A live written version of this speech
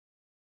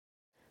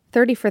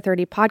30 for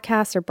 30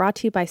 podcasts are brought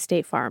to you by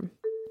State Farm.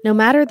 No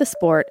matter the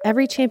sport,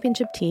 every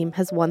championship team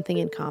has one thing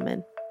in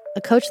common: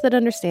 a coach that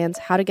understands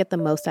how to get the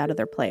most out of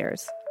their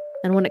players.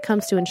 And when it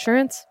comes to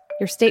insurance,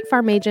 your State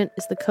Farm agent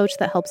is the coach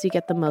that helps you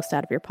get the most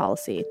out of your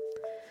policy.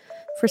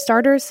 For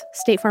starters,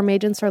 State Farm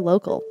agents are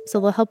local, so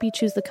they'll help you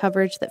choose the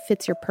coverage that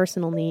fits your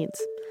personal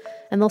needs.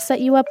 And they'll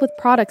set you up with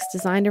products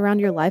designed around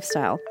your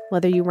lifestyle,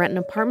 whether you rent an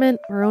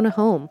apartment or own a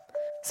home.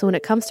 So when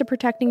it comes to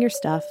protecting your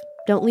stuff,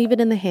 don't leave it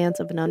in the hands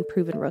of an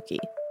unproven rookie.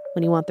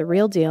 When you want the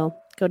real deal,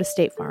 go to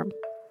State Farm.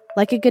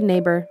 Like a good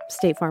neighbor,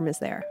 State Farm is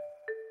there.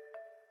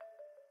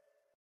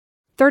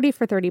 30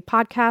 for 30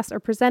 podcasts are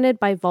presented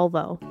by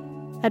Volvo.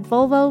 At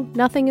Volvo,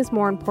 nothing is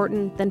more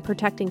important than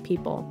protecting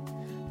people,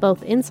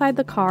 both inside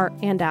the car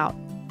and out.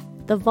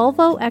 The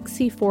Volvo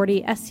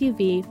XC40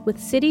 SUV with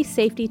city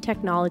safety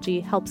technology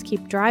helps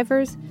keep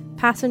drivers,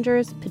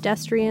 passengers,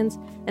 pedestrians,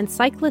 and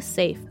cyclists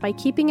safe by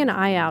keeping an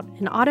eye out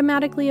and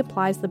automatically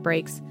applies the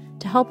brakes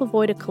to help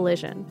avoid a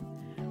collision.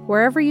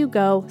 Wherever you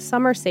go,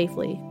 summer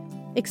safely.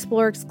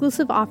 Explore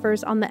exclusive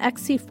offers on the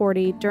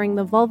XC40 during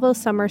the Volvo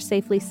Summer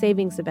Safely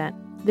Savings event.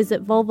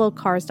 Visit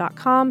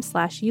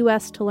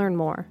volvocars.com/US to learn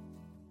more.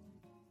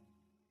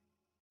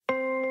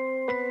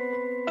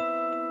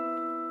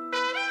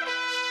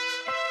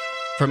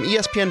 From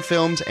ESPN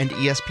Films and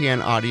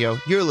ESPN Audio,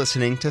 you're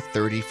listening to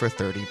 30 for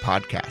 30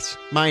 podcasts.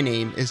 My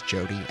name is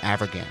Jody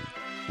Avirgan.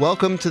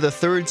 Welcome to the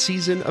third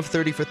season of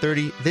 30 for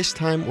 30. This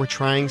time, we're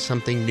trying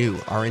something new.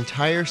 Our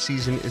entire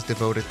season is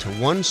devoted to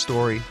one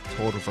story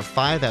told over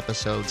 5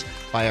 episodes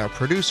by our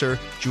producer,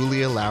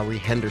 Julia Lowrie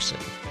Henderson.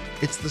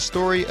 It's the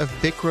story of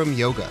Bikram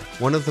Yoga,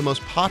 one of the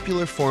most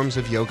popular forms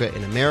of yoga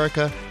in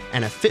America,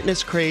 and a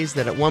fitness craze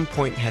that at one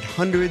point had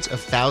hundreds of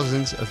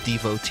thousands of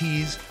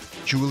devotees,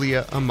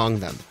 Julia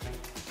among them.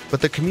 But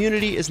the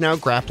community is now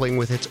grappling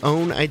with its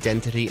own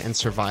identity and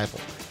survival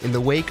in the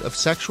wake of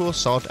sexual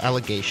assault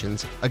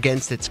allegations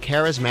against its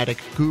charismatic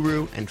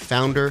guru and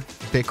founder,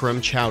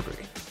 Bikram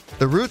Choudhury.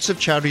 The roots of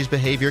Choudhury's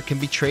behavior can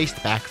be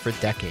traced back for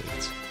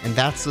decades, and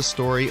that's the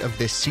story of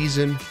this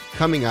season,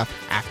 coming up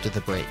after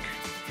the break.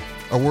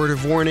 A word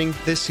of warning,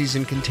 this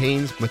season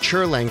contains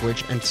mature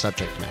language and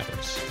subject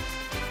matters.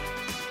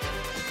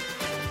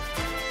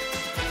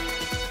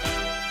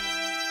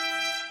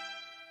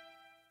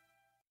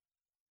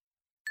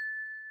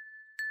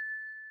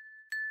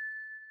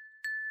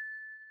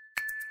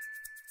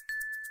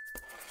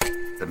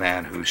 The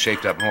man who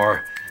shaped up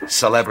more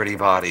celebrity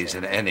bodies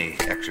than any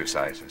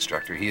exercise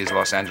instructor. He is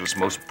Los Angeles'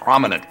 most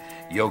prominent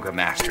yoga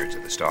master to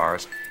the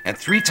stars, and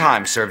 3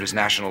 times served as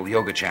national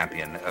yoga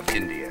champion of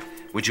India.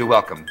 Would you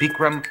welcome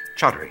Bikram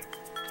Choudhury?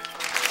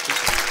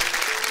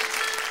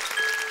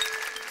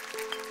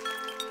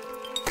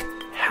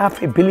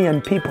 Half a billion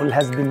people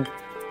has been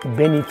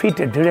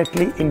benefited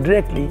directly,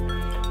 indirectly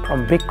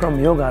from Bikram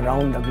yoga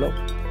around the globe.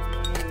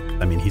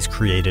 I mean, he's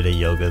created a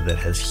yoga that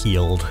has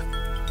healed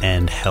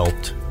and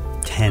helped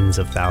tens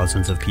of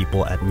thousands of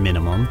people at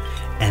minimum,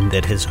 and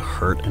that has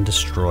hurt and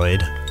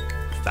destroyed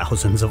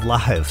thousands of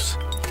lives.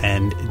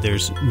 And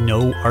there's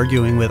no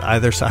arguing with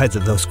either sides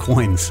of those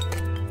coins.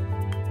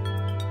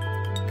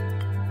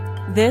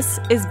 This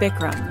is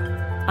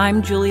Bikram.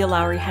 I'm Julia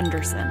Lowrie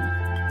Henderson.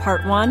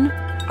 Part 1,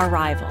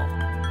 Arrival.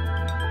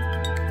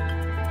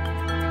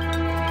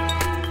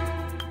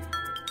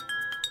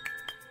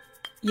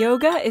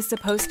 Yoga is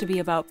supposed to be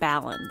about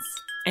balance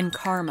and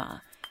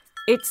karma.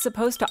 It's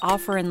supposed to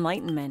offer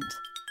enlightenment.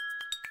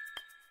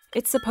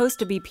 It's supposed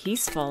to be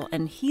peaceful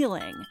and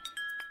healing.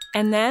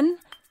 And then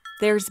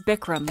there's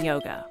Bikram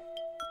Yoga.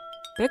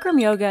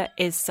 Bikram Yoga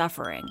is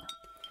suffering.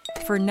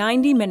 For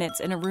 90 minutes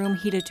in a room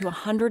heated to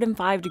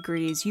 105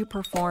 degrees, you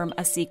perform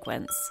a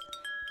sequence,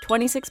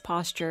 26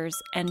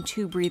 postures, and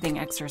 2 breathing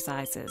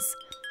exercises.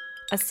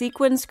 A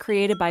sequence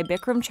created by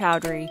Bikram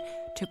Choudhury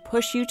to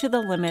push you to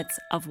the limits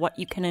of what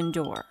you can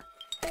endure,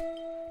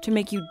 to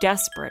make you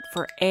desperate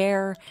for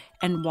air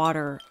and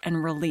water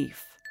and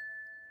relief.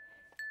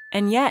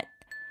 And yet,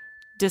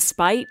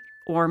 despite,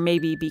 or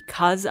maybe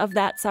because of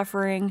that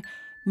suffering,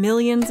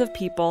 millions of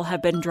people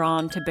have been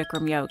drawn to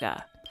Bikram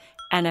Yoga.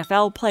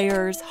 NFL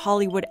players,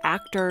 Hollywood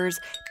actors,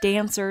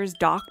 dancers,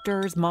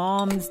 doctors,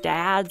 moms,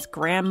 dads,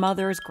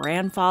 grandmothers,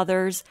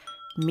 grandfathers.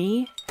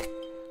 Me?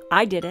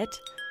 I did it.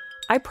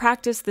 I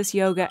practiced this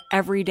yoga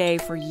every day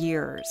for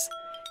years,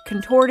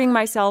 contorting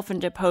myself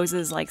into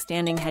poses like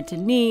standing head to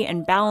knee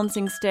and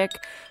balancing stick,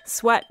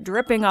 sweat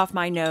dripping off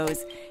my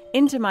nose,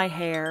 into my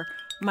hair,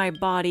 my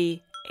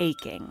body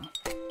aching.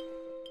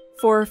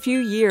 For a few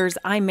years,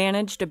 I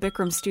managed a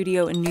Bikram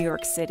studio in New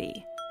York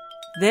City.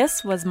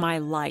 This was my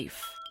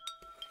life.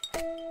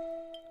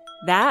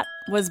 That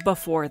was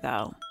before,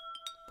 though.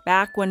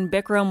 Back when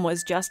Bikram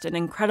was just an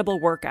incredible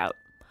workout,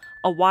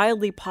 a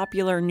wildly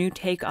popular new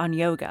take on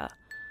yoga.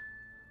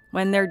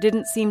 When there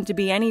didn't seem to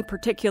be any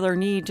particular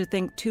need to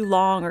think too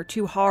long or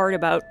too hard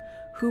about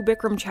who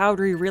Bikram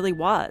Choudhury really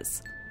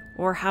was,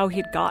 or how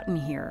he'd gotten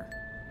here.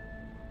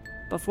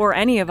 Before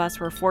any of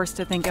us were forced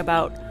to think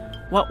about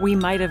what we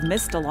might have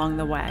missed along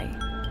the way,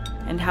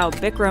 and how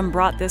Bikram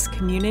brought this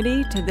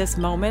community to this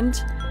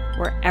moment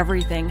where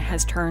everything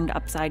has turned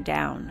upside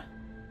down.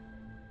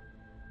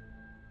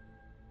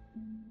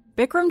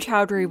 Bikram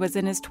Choudhury was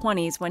in his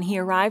 20s when he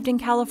arrived in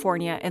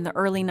California in the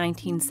early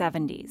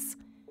 1970s.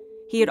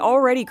 He had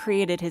already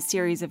created his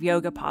series of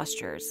yoga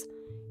postures.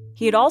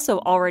 He had also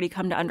already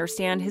come to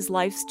understand his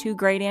life's two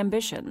great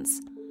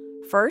ambitions.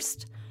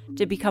 First,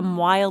 to become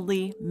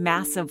wildly,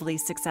 massively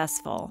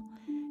successful.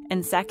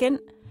 And second,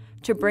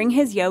 to bring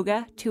his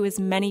yoga to as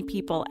many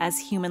people as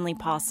humanly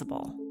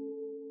possible.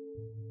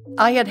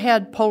 I had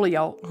had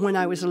polio when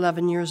I was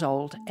 11 years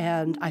old,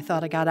 and I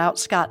thought I got out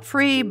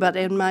scot-free, but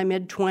in my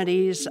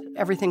mid-20s,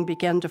 everything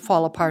began to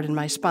fall apart in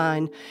my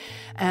spine.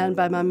 And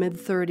by my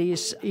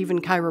mid-30s,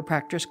 even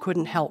chiropractors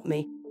couldn't help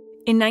me.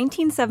 In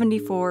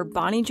 1974,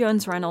 Bonnie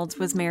Jones Reynolds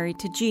was married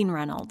to Gene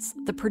Reynolds,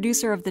 the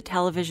producer of the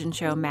television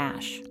show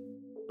MASH.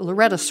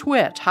 Loretta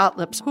Swit, Hot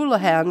Lips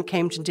Houlihan,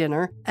 came to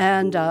dinner,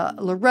 and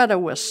Loretta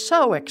was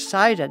so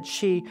excited.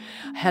 She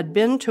had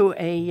been to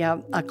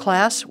a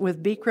class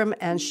with Bikram,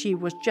 and she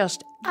was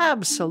just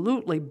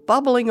absolutely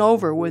bubbling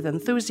over with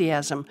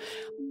enthusiasm.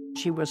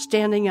 She was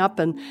standing up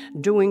and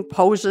doing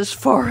poses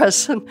for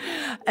us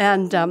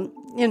and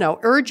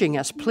urging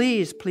us,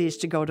 please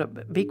to go to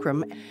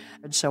Bikram.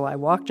 And so I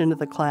walked into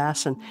the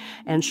class,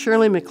 and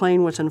Shirley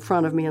MacLaine was in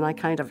front of me, and I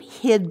kind of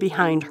hid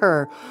behind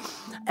her.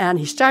 And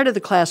he started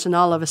the class, and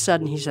all of a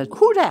sudden he said,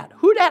 Who dat?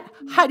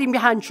 Hiding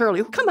behind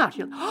Shirley. Come out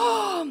here.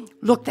 Oh,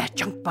 look, that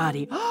junk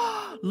body.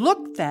 Oh,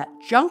 look, that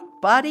junk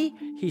body.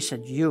 He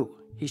said, You.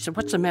 He said,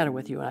 What's the matter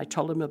with you? And I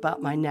told him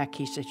about my neck.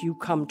 He said, You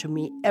come to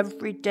me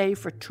every day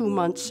for 2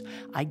 months.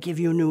 I give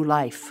you new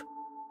life.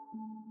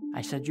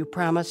 I said, You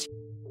promise?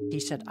 He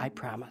said, I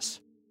promise.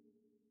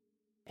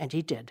 And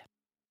he did.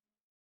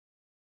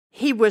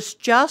 He was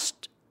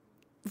just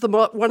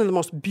one of the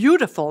most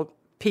beautiful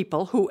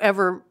people who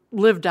ever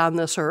lived on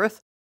this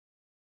earth.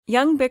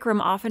 Young Bikram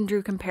often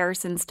drew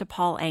comparisons to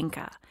Paul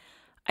Anka.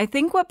 I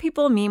think what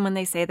people mean when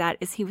they say that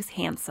is he was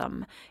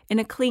handsome, in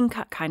a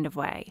clean-cut kind of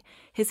way.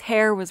 His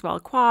hair was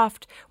well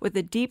coiffed, with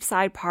a deep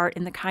side part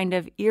in the kind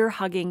of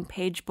ear-hugging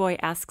page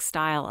boy-esque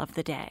style of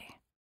the day.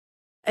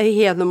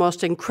 He had the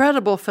most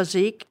incredible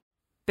physique.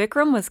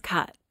 Bikram was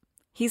cut.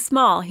 He's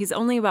small, he's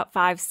only about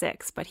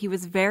 5'6", but he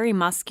was very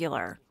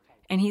muscular,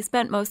 and he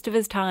spent most of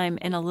his time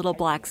in a little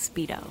black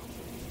Speedo.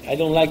 I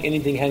don't like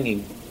anything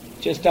hanging.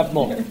 Just up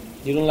more.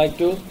 You don't like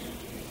to?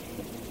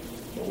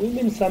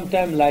 Women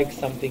sometimes like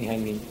something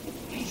hanging.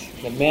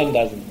 The man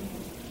doesn't.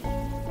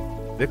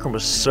 Bikram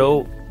was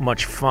so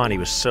much fun. He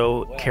was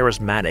so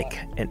charismatic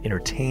and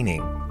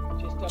entertaining.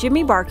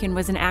 Jimmy Barkin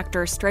was an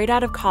actor straight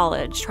out of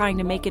college trying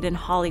to make it in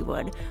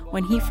Hollywood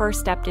when he first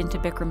stepped into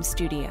Bikram's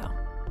studio.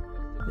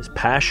 His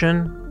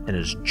passion and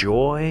his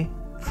joy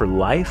for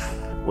life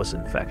was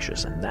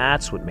infectious, and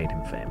that's what made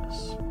him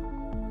famous.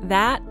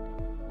 That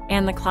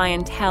and the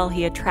clientele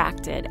he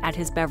attracted at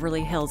his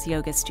Beverly Hills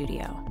yoga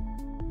studio.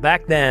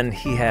 Back then,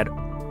 he had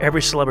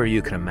every celebrity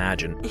you can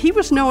imagine. He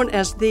was known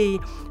as the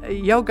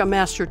yoga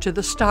master to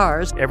the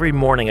stars. Every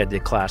morning I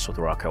did class with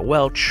Raquel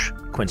Welch,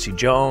 Quincy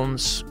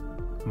Jones,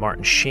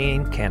 Martin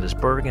Sheen, Candice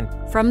Bergen.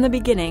 From the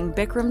beginning,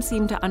 Bikram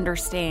seemed to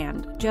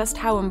understand just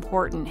how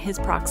important his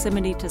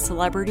proximity to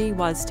celebrity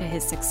was to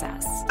his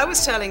success. I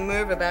was telling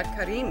Merv about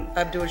Kareem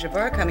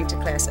Abdul-Jabbar coming to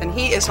class, and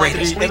he is like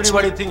a sweet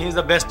Everybody thinks he's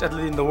the best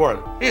athlete in the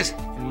world. He is.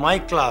 In my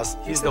class,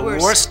 he's the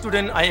worst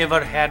student I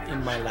ever had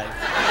in my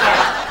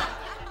life.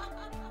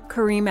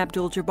 Kareem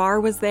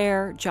Abdul-Jabbar was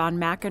there, John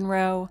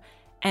McEnroe,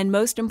 and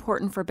most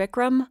important for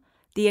Bikram,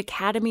 the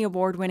Academy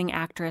Award-winning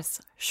actress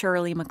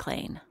Shirley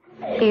MacLaine.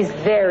 He's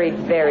very,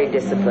 very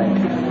disciplined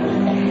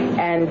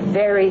and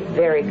very,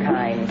 very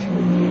kind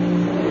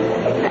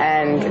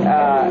and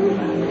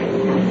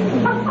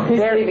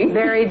very,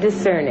 very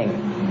discerning.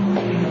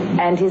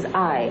 And his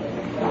eye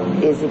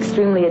is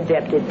extremely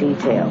adept at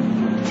detail,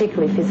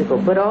 particularly physical,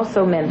 but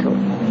also mental.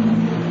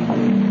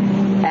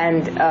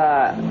 And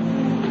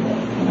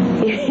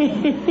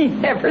he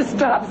never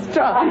stops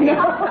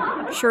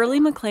talking. Shirley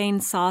MacLaine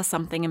saw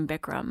something in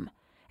Bikram,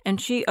 and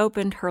she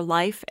opened her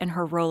life and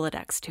her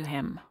Rolodex to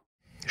him.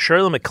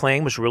 Shirley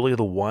MacLaine was really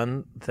the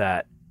one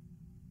that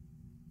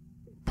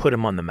put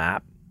him on the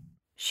map.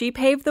 She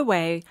paved the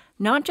way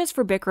not just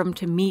for Bikram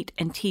to meet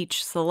and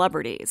teach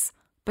celebrities,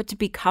 but to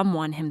become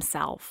one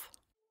himself.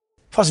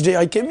 First day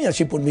I came here,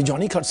 she put me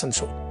Johnny Carson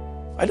show.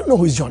 I don't know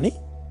who is Johnny.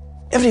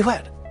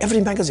 Everywhere, every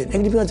magazine,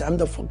 I'm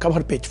the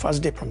cover page,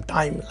 first day from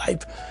Time,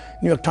 Life,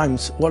 New York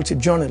Times, Wall Street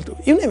Journal,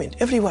 you name it,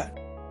 everywhere.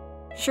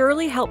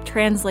 Shirley helped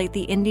translate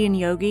the Indian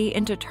yogi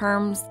into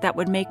terms that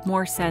would make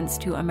more sense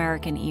to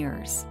American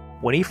ears.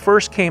 When he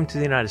first came to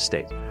the United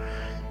States,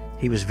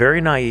 he was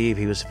very naive,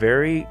 he was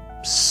very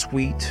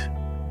sweet,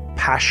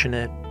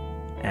 passionate,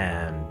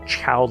 and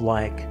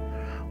childlike.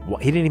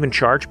 He didn't even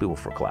charge people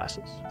for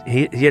classes.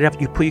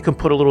 You can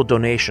put a little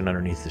donation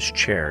underneath his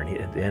chair, and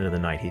at the end of the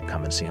night, he'd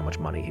come and see how much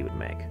money he would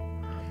make.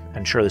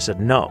 And Shirley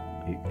said, no,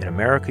 in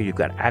America, you've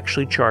got to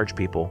actually charge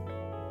people.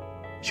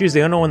 She was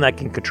the only one that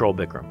can control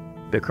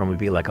Bikram. Bikram would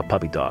be like a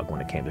puppy dog when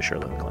it came to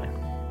Shirley MacLaine.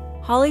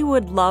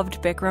 Hollywood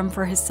loved Bikram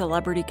for his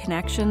celebrity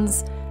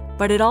connections,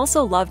 but it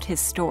also loved his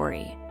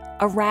story,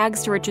 a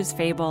rags-to-riches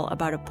fable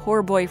about a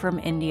poor boy from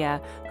India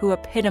who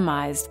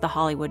epitomized the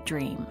Hollywood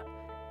dream.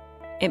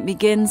 It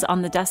begins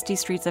on the dusty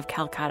streets of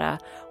Calcutta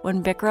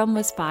when Bikram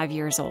was 5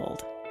 years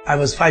old. I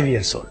was 5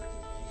 years old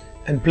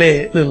and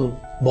play little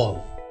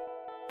ball.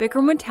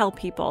 Bikram would tell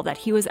people that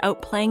he was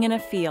out playing in a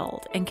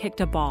field and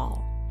kicked a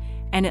ball,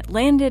 and it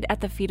landed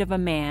at the feet of a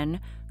man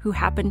who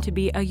happened to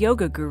be a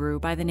yoga guru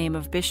by the name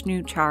of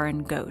Vishnu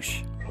Charan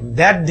Ghosh. From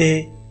that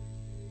day,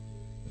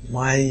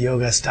 my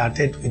yoga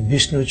started with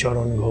Vishnu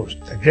Charan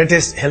Ghosh, the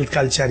greatest health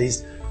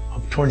culturist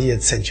of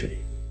 20th century.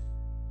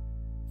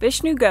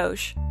 Vishnu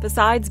Ghosh,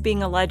 besides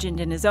being a legend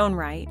in his own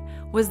right,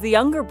 was the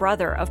younger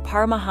brother of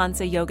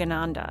Paramahansa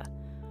Yogananda.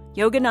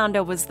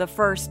 Yogananda was the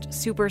first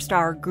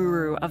superstar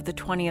guru of the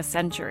 20th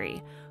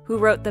century who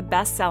wrote the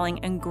best-selling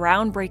and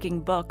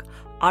groundbreaking book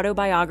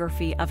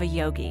Autobiography of a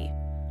Yogi,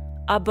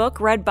 a book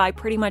read by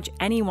pretty much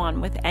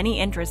anyone with any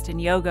interest in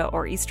yoga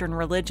or Eastern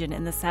religion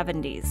in the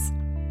 70s.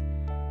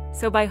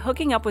 So by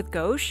hooking up with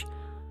Ghosh,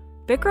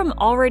 Bikram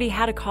already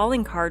had a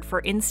calling card for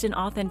instant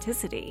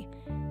authenticity.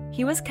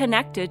 He was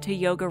connected to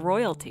yoga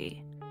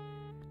royalty.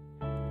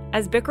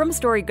 As Bikram's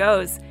story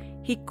goes,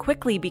 he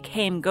quickly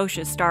became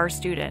Ghosh's star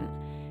student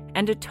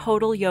and a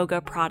total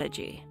yoga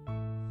prodigy.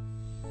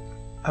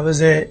 I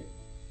was a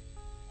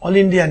All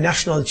India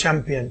national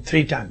champion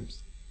 3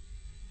 times,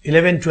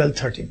 11, 12,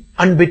 13,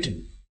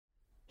 unbeaten.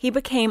 He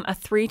became a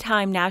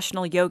 3-time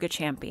national yoga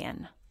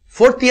champion.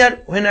 4th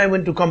year, when I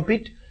went to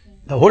compete,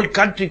 the whole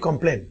country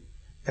complained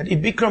that if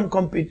Bikram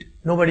compete,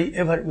 nobody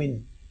ever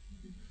win.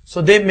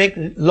 So they make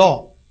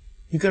law,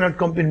 you cannot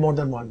compete more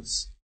than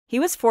once. He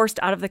was forced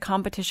out of the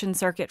competition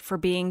circuit for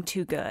being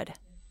too good.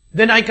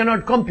 Then I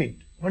cannot compete.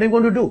 What are you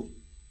going to do?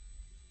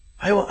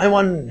 I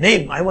want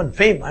name, I want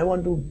fame, I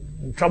want to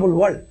trouble the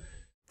world.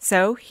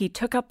 So he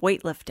took up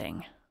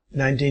weightlifting.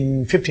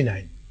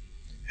 1959.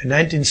 In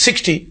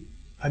 1960,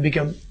 I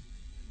became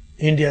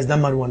India's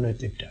 #1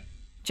 weightlifter.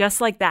 Just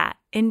like that,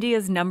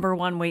 India's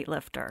 #1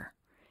 weightlifter.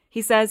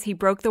 He says he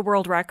broke the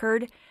world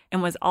record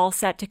and was all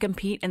set to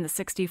compete in the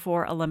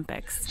 '64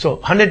 Olympics. So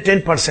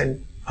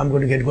 110%, I'm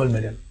going to get gold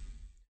medal.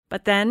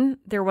 But then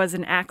there was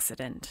an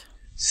accident.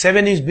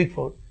 7 years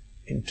before,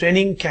 in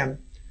training camp,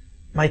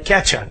 my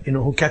catcher,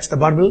 who catch the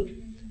barbell,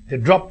 they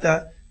dropped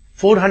the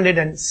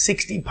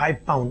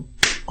 465 pound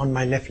on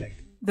my left leg.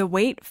 The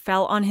weight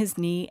fell on his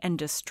knee and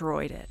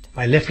destroyed it.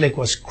 My left leg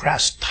was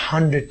crushed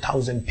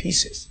 100,000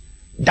 pieces.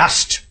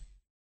 Dust.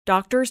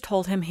 Doctors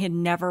told him he'd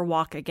never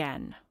walk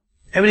again.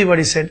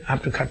 Everybody said, I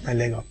have to cut my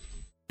leg off.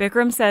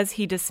 Bikram says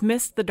he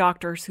dismissed the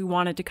doctors who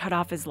wanted to cut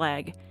off his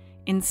leg.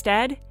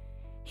 Instead,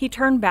 he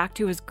turned back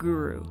to his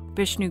guru,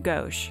 Vishnu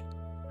Ghosh,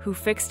 who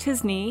fixed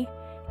his knee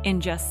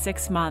in just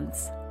 6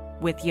 months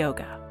with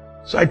yoga.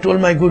 So I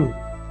told my guru,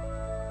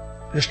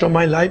 rest of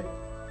my life,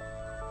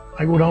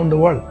 I go around the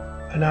world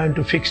and I want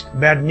to fix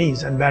bad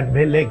knees and bad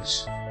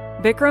legs.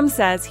 Bikram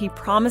says he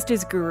promised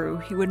his guru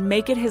he would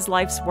make it his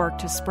life's work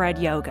to spread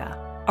yoga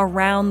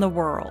around the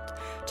world,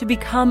 to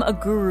become a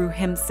guru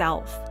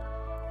himself.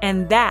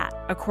 And that,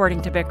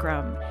 according to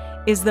Bikram,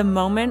 is the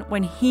moment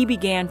when he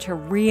began to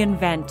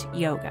reinvent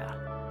yoga.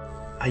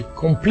 I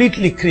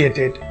completely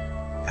created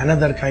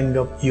another kind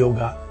of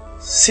yoga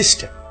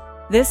system.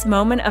 This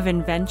moment of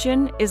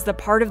invention is the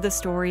part of the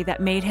story that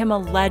made him a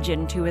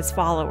legend to his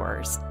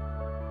followers.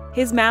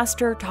 His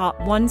master taught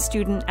 1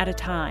 student at a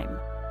time,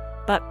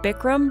 but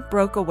Bikram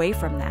broke away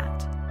from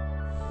that.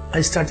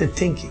 I started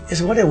thinking,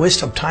 what a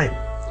waste of time.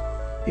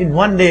 In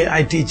one day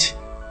I teach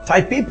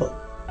 5 people.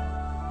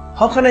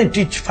 How can I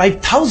teach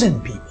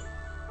 5,000 people?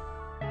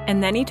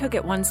 And then he took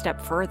it one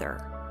step further.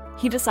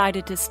 He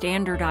decided to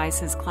standardize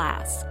his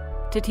class,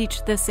 to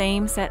teach the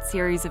same set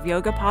series of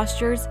yoga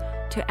postures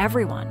to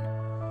everyone.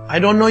 I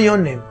don't know your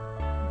name.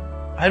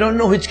 I don't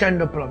know which kind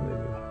of problem you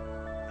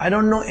have. I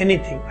don't know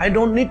anything. I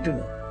don't need to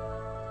know.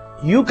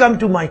 You come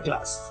to my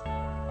class.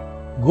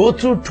 Go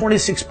through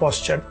 26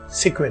 posture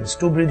sequence,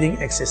 2 breathing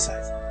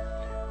exercise.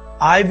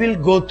 I will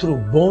go through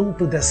bone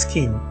to the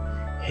skin,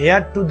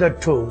 hair to the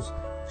toes,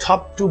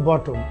 top to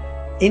bottom,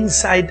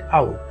 inside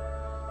out,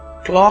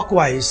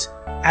 clockwise,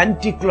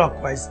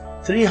 anti-clockwise,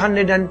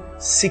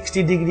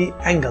 360-degree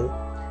angle.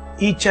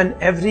 Each and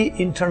every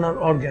internal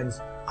organs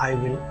I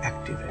will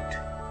activate.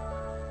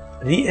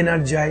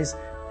 Re-energize,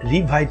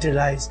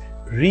 revitalize,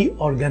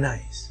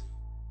 reorganize.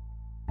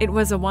 It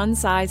was a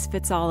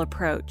one-size-fits-all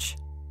approach,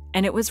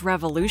 and it was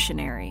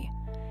revolutionary.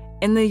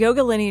 In the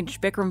yoga lineage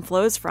Bikram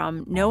flows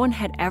from, no one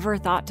had ever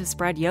thought to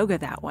spread yoga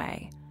that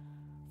way.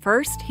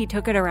 First, he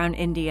took it around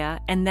India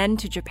and then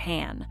to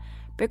Japan.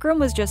 Bikram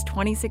was just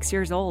 26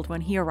 years old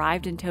when he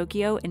arrived in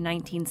Tokyo in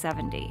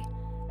 1970.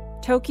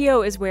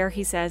 Tokyo is where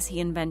he says he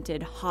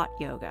invented hot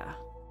yoga.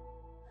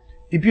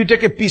 If you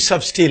take a piece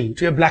of steel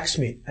to a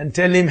blacksmith and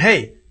tell him,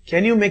 hey,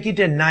 can you make it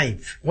a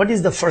knife? What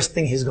is the first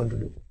thing he's going to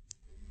do?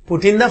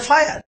 Put in the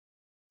fire.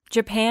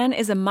 Japan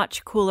is a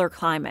much cooler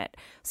climate,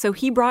 so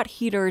he brought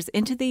heaters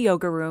into the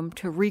yoga room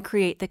to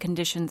recreate the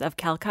conditions of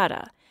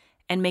Calcutta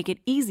and make it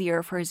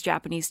easier for his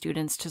Japanese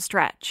students to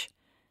stretch.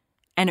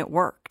 And it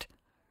worked.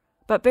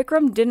 But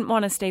Bikram didn't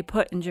want to stay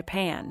put in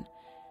Japan.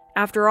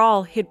 After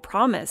all, he'd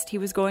promised he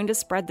was going to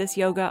spread this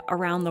yoga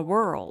around the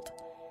world,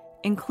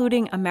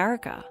 including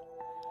America.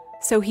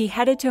 So he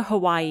headed to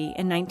Hawaii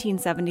in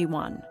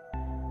 1971,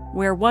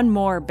 where one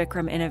more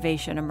Bikram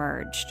innovation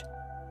emerged,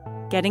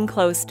 getting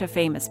close to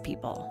famous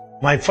people.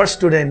 My first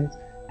student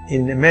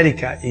in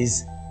America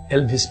is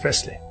Elvis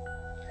Presley.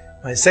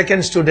 My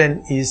second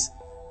student is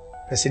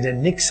President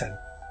Nixon.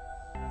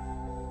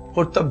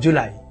 4th of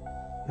July,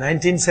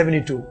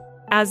 1972.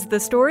 As the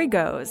story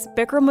goes,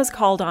 Bikram was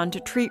called on to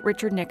treat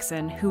Richard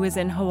Nixon, who was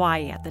in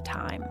Hawaii at the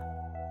time.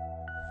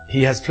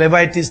 He has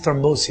phlebitis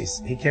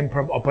thrombosis. He came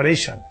from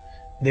operation.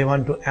 They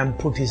want to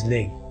amputate his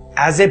leg.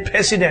 As a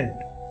president,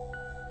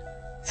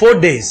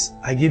 4 days,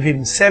 I give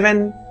him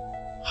 7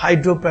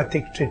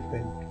 hydropathic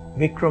treatment.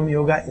 Bikram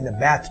yoga in the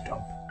bathtub.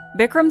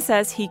 Bikram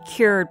says he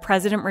cured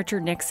President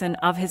Richard Nixon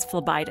of his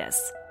phlebitis,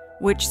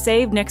 which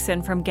saved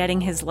Nixon from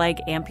getting his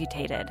leg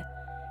amputated.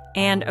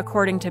 And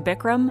according to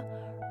Bikram,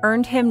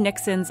 earned him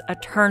Nixon's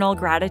eternal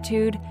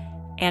gratitude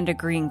and a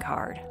green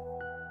card.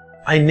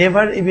 I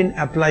never even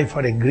applied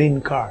for a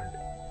green card.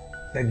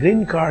 The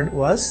green card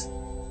was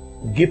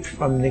a gift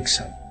from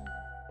Nixon.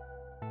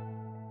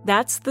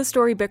 That's the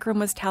story Bikram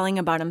was telling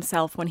about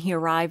himself when he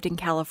arrived in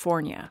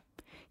California.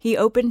 He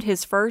opened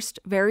his first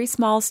very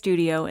small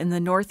studio in the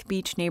North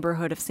Beach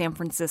neighborhood of San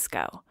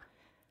Francisco.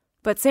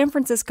 But San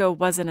Francisco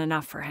wasn't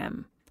enough for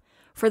him.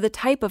 For the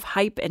type of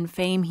hype and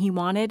fame he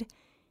wanted,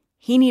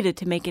 he needed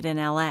to make it in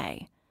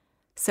LA.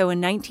 So in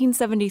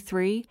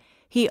 1973,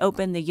 he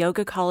opened the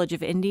Yoga College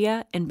of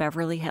India in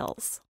Beverly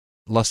Hills.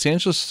 Los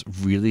Angeles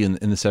really in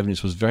the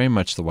 70s was very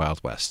much the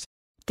Wild West.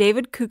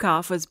 David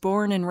Kukoff was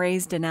born and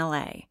raised in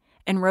LA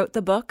and wrote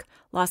the book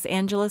Los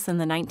Angeles in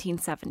the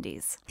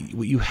 1970s.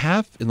 What you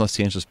have in Los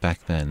Angeles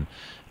back then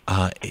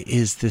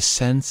is this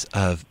sense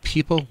of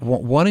people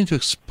wanting to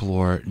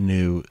explore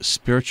new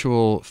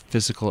spiritual,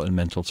 physical, and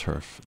mental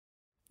turf.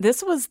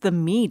 This was the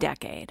me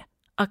decade,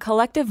 a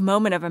collective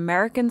moment of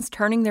Americans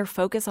turning their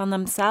focus on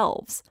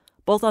themselves,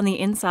 both on the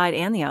inside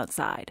and the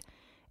outside.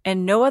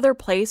 And no other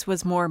place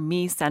was more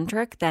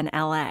me-centric than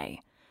LA,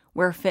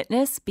 where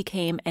fitness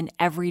became an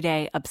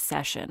everyday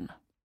obsession.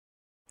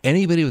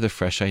 Anybody with a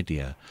fresh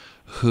idea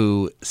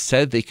who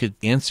said they could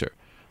answer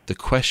the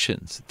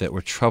questions that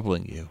were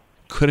troubling you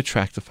could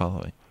attract the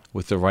following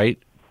with the right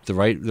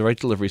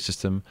delivery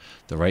system,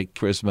 the right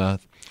charisma,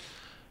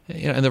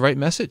 and the right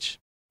message.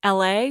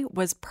 LA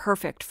was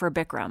perfect for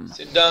Bikram.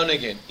 Sit down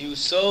again. You're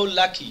so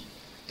lucky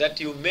that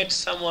you met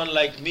someone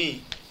like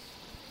me,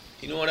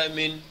 you know what I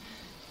mean,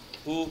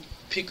 who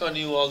pick on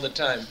you all the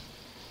time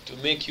to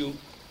make you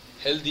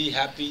healthy,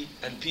 happy,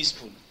 and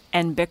peaceful.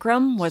 And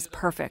Bikram was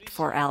perfect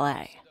for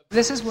LA.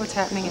 This is what's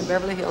happening in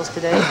Beverly Hills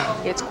today.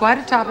 It's quite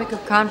a topic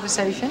of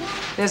conversation.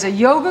 There's a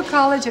Yoga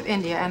College of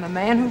India, and the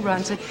man who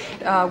runs it,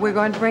 we're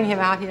going to bring him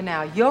out here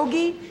now,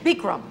 Yogi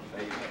Bikram.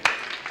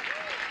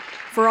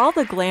 For all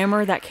the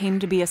glamour that came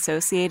to be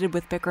associated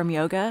with Bikram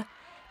yoga,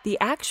 the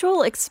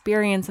actual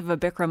experience of a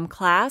Bikram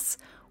class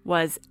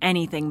was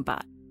anything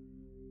but.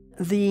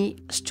 The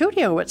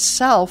studio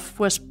itself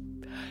was,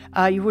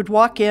 you would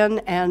walk in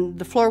and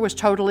the floor was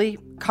totally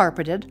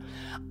carpeted.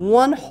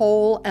 One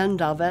whole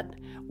end of it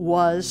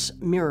was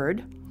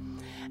mirrored.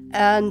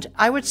 And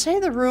I would say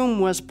the room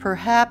was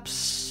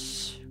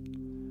perhaps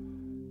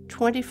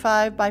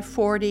 25 by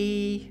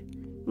 40,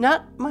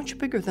 not much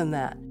bigger than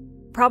that.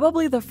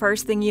 Probably the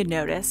first thing you'd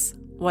notice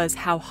was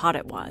how hot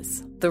it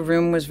was. The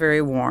room was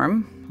very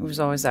warm. It was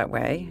always that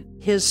way.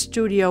 His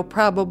studio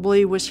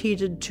probably was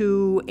heated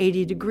to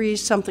 80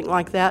 degrees, something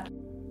like that.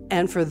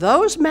 And for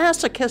those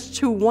masochists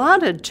who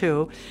wanted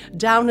to,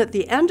 down at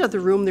the end of the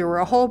room, there were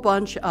a whole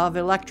bunch of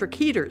electric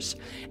heaters.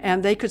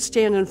 And they could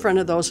stand in front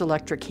of those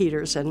electric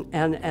heaters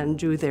and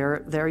do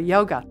their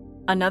yoga.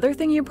 Another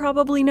thing you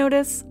probably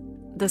notice,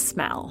 the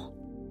smell.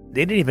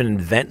 They didn't even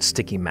invent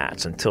sticky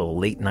mats until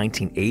late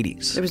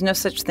 1980s. There was no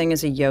such thing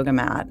as a yoga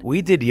mat.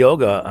 We did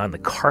yoga on the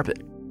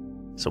carpet,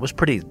 so it was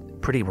pretty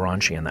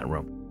raunchy in that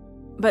room.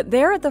 But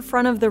there at the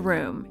front of the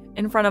room,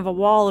 in front of a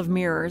wall of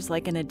mirrors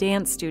like in a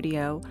dance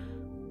studio,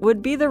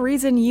 would be the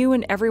reason you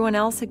and everyone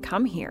else had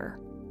come here,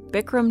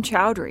 Bikram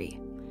Choudhury.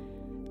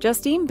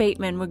 Justine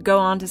Bateman would go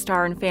on to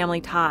star in Family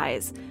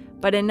Ties,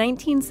 but in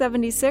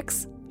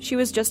 1976, she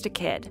was just a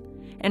kid,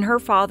 and her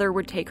father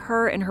would take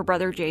her and her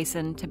brother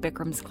Jason to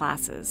Bikram's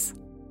classes.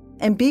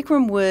 And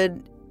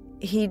Bikram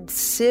he'd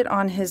sit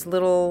on his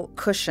little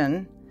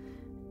cushion,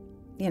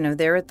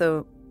 there at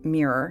the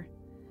mirror,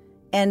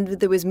 and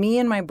there was me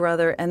and my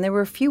brother, and there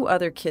were a few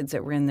other kids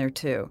that were in there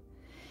too.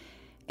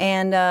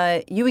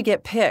 And you would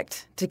get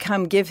picked to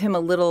come give him a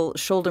little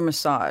shoulder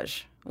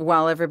massage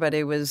while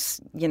everybody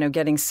was,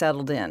 getting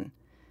settled in.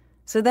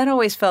 So that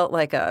always felt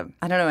like a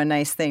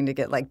nice thing to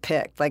get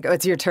picked. Like, oh,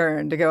 it's your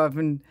turn to go up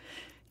and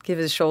give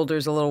his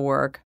shoulders a little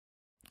work.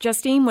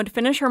 Justine would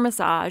finish her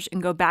massage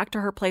and go back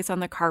to her place on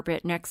the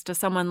carpet next to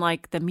someone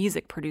like the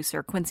music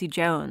producer Quincy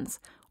Jones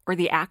or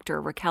the actor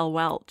Raquel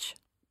Welch.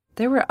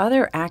 There were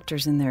other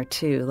actors in there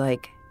too,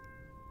 like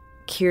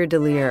Keir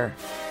Dullea,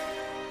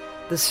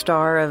 the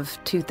star of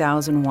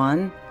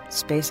 2001,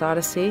 Space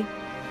Odyssey.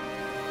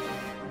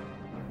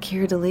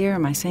 Keir Dalir.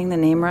 Am I saying the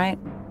name right?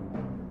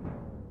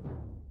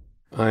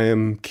 I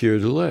am Keir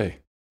Dalir.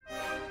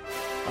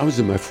 I was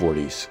in my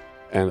 40s,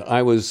 and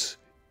I was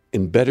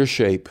in better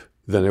shape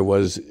than I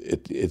was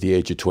at the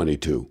age of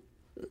 22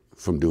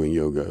 from doing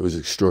yoga. It was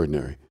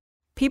extraordinary.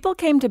 People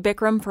came to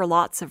Bikram for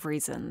lots of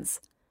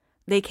reasons.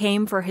 They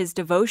came for his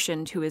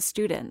devotion to his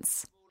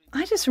students.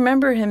 I just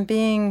remember him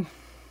being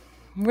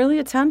really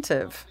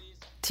attentive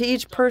to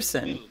each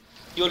person.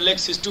 Your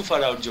legs is too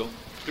far out, Joe.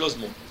 Close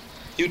more.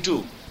 You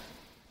too.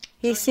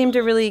 He seemed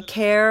to really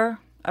care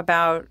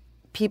about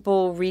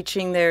people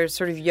reaching their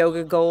sort of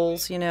yoga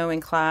goals,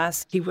 in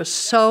class. He was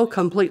so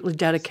completely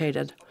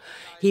dedicated.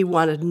 He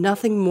wanted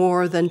nothing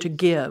more than to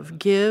give,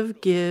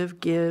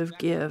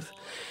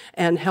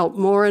 and help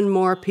more and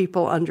more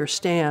people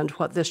understand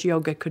what this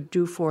yoga could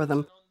do for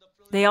them.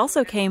 They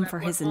also came for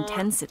his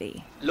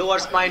intensity. Lower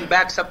spine,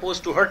 back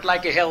supposed to hurt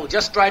like a hell.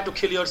 Just try to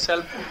kill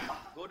yourself.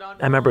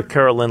 I remember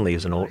Carol Lindley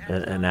is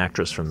an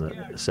actress from the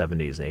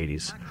 70s and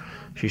 80s.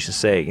 She used to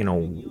say,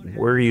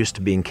 we're used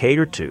to being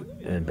catered to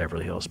in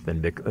Beverly Hills.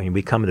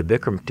 We come to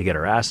Bikram to get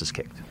our asses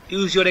kicked.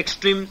 Use your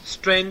extreme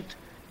strength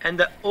and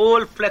the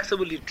whole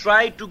flexibility.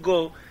 Try to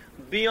go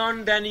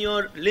beyond than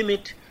your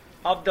limit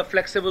of the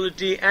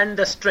flexibility and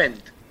the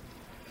strength.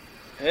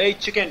 Hey,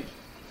 chicken,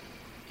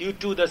 you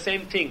do the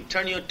same thing.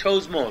 Turn your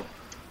toes more.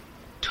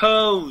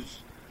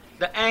 Toes,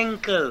 the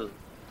ankle.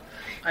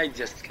 I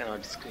just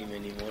cannot scream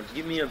anymore.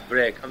 Give me a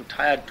break. I'm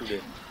tired today.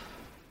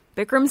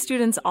 Bikram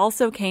students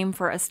also came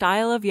for a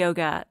style of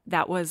yoga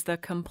that was the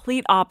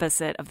complete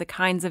opposite of the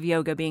kinds of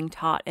yoga being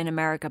taught in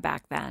America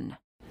back then.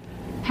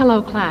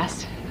 Hello,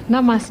 class.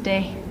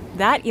 Namaste.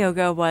 That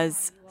yoga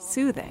was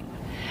soothing.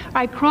 All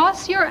right,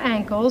 cross your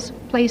ankles,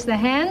 place the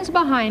hands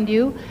behind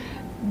you.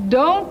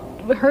 Don't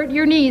hurt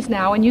your knees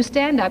now when you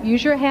stand up.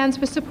 Use your hands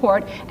for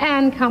support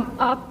and come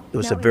up. It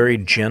was a very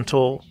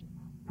gentle,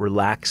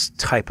 relaxed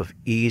type of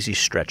easy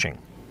stretching.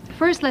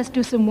 First, let's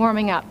do some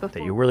warming up.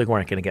 That you really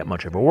weren't going to get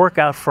much of a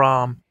workout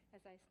from.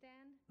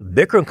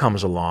 Bikram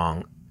comes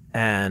along,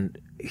 and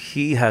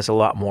he has a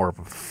lot more of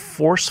a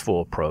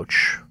forceful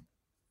approach.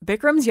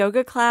 Bikram's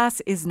yoga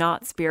class is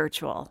not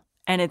spiritual,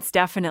 and it's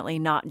definitely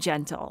not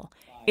gentle.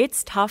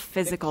 It's tough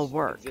physical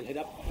work.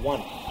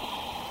 1,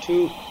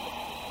 2,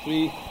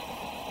 3,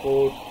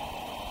 4,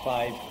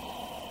 5,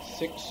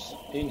 6.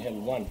 Inhale,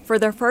 1. For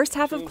the first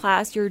half of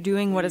class, you're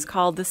doing what is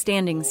called the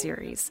standing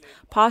series,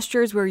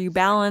 postures where you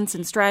balance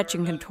and stretch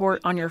and contort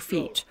on your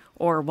feet,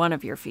 or one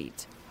of your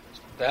feet.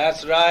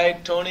 That's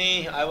right,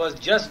 Tony. I was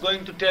just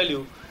going to tell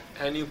you,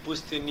 and you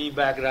push the knee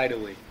back right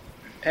away.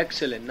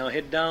 Excellent. Now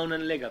head down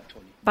and leg up,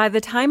 Tony. By the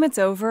time it's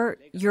over,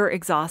 you're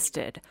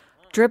exhausted,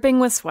 dripping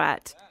with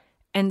sweat,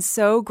 and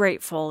so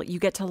grateful you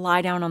get to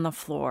lie down on the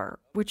floor,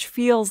 which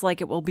feels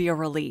like it will be a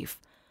relief.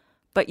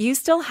 But you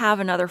still have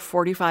another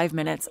 45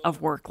 minutes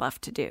of work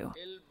left to do.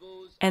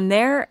 And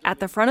there, at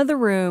the front of the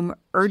room,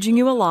 urging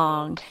you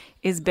along,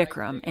 is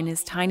Bikram in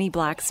his tiny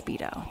black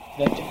Speedo.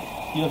 That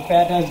your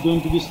fat is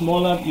going to be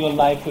smaller, your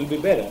life will be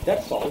better.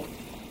 That's all.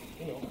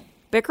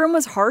 Bikram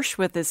was harsh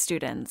with his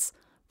students,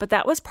 but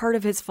that was part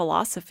of his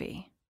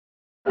philosophy.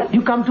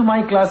 You come to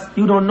my class,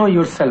 you don't know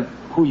yourself,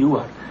 who you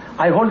are.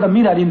 I hold the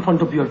mirror in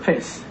front of your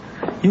face.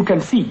 You can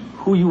see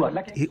who you are.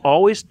 He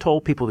always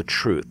told people the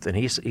truth, and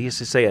he used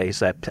to say, I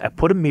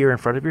put a mirror in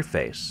front of your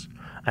face,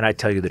 and I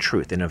tell you the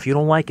truth. And if you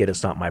don't like it,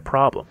 it's not my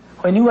problem.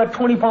 When you are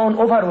 20 pounds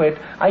overweight,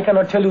 I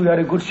cannot tell you are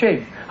in good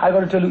shape. I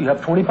got to tell you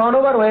have 20 pounds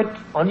overweight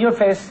on your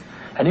face,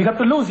 and you have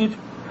to lose it.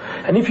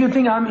 And if you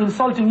think I'm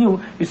insulting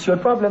you, it's your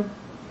problem.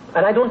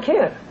 And I don't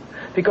care,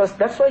 because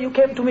that's why you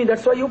came to me,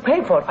 that's why you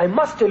paid for. I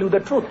must tell you the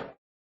truth.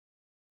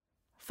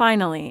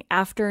 Finally,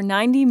 after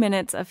 90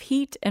 minutes of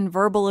heat and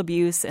verbal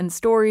abuse and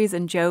stories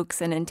and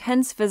jokes and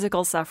intense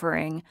physical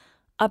suffering,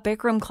 a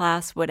Bikram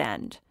class would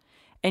end,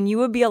 and you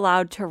would be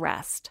allowed to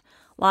rest,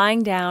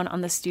 lying down on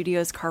the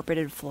studio's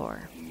carpeted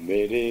floor.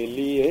 Mere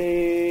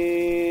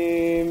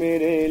liye,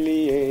 mere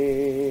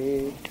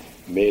liye,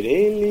 mere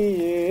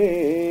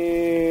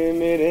liye,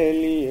 mere liye.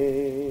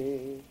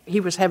 He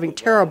was having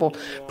terrible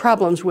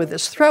problems with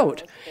his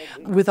throat,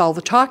 with all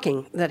the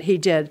talking that he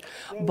did.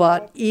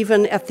 But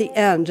even at the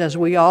end, as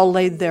we all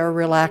laid there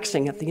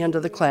relaxing at the end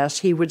of the class,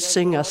 he would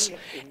sing us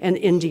an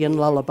Indian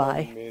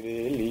lullaby.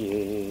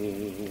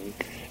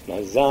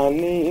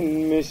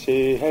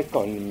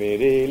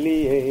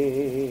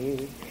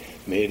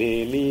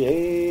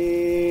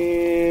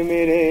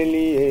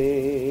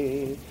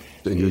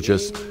 And you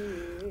just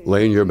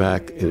lay on your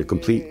back in a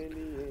complete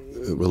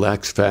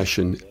relaxed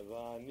fashion,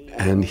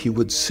 and he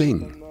would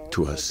sing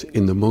to us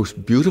in the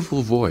most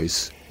beautiful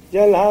voice.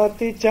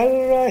 जलाती चल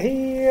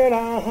रही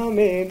राह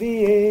मेरी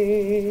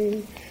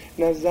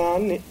न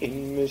जाने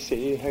इनमें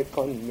से है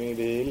कौन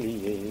मेरे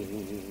लिए.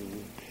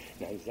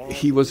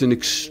 He was an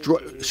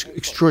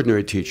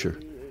extraordinary teacher.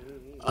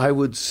 I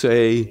would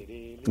say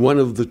one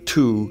of the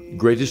two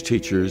greatest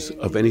teachers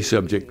of any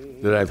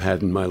subject that I've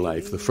had in my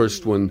life. The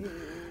first one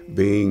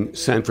being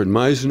Sanford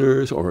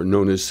Meisner, or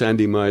known as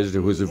Sandy Meisner,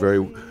 who was a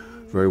very,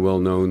 very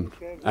well-known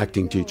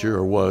acting teacher,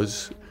 or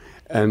was.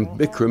 And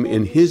Bikram,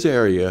 in his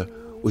area,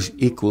 was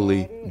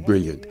equally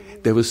brilliant.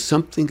 There was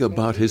something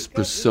about his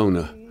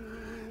persona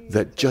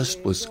that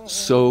just was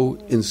so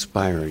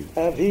inspiring.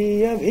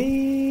 Abhi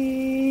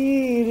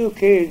abhi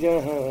ruke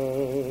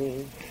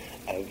jahan,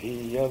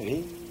 abhi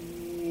abhi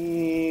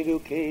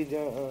ruke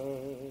jahan.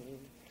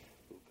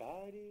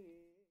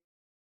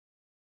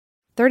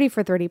 30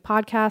 for 30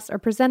 podcasts are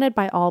presented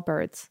by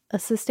Allbirds, a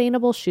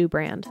sustainable shoe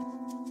brand.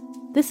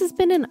 This has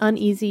been an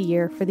uneasy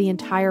year for the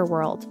entire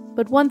world,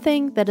 but one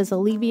thing that has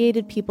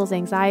alleviated people's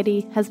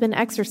anxiety has been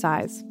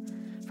exercise.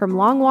 From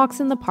long walks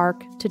in the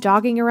park, to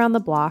jogging around the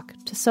block,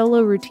 to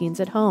solo routines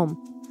at home.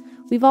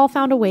 We've all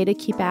found a way to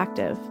keep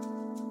active.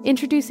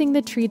 Introducing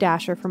the Tree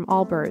Dasher from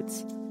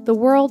Allbirds, the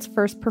world's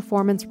first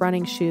performance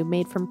running shoe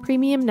made from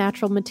premium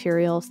natural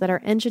materials that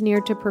are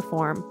engineered to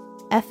perform.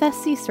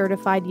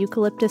 FSC-certified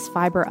eucalyptus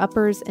fiber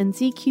uppers and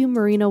ZQ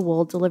merino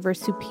wool deliver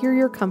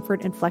superior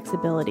comfort and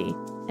flexibility,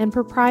 and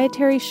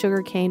proprietary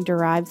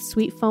sugarcane-derived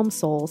sweet foam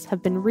soles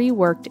have been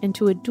reworked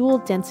into a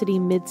dual-density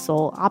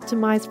midsole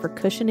optimized for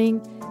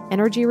cushioning,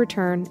 energy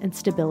return, and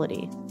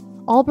stability.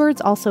 Allbirds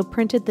also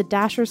printed the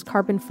Dasher's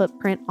carbon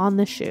footprint on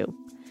the shoe,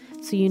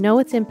 so you know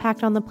its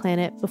impact on the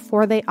planet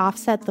before they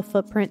offset the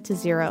footprint to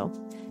zero,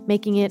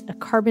 making it a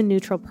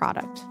carbon-neutral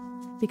product.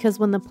 Because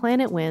when the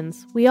planet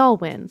wins, we all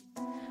win.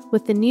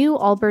 With the new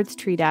Allbirds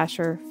Tree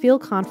Dasher, feel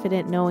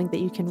confident knowing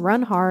that you can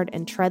run hard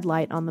and tread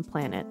light on the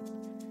planet.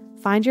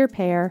 Find your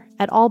pair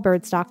at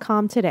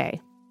allbirds.com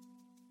today.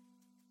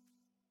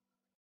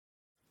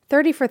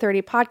 30 for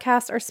 30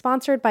 podcasts are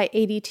sponsored by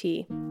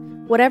ADT.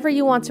 Whatever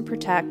you want to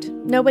protect,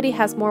 nobody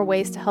has more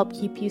ways to help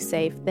keep you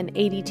safe than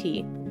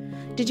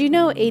ADT. Did you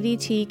know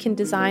ADT can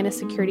design a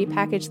security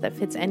package that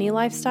fits any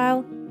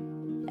lifestyle?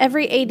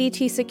 Every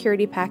ADT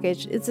security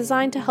package is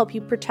designed to help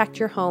you protect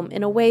your home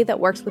in a way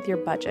that works with your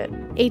budget.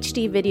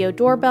 HD video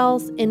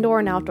doorbells, indoor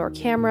and outdoor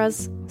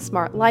cameras,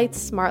 smart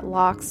lights, smart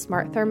locks,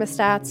 smart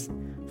thermostats,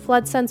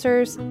 flood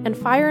sensors, and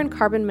fire and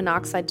carbon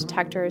monoxide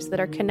detectors that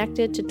are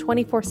connected to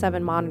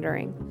 24/7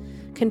 monitoring,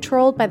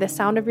 controlled by the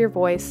sound of your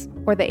voice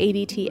or the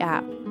ADT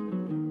app.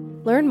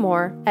 Learn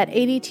more at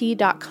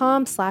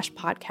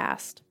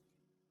adt.com/podcast.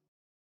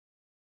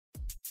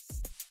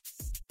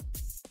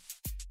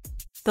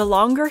 The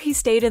longer he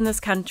stayed in this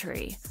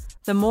country,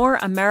 the more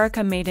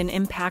America made an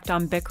impact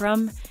on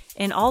Bikram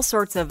in all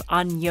sorts of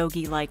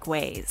un-yogi-like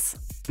ways.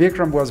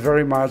 Bikram was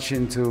very much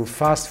into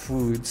fast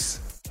foods.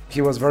 He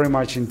was very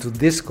much into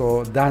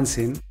disco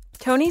dancing.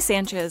 Tony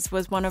Sanchez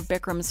was one of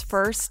Bikram's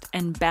first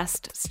and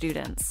best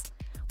students,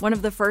 one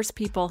of the first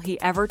people he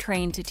ever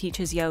trained to teach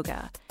his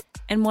yoga,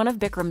 and one of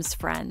Bikram's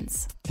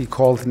friends. He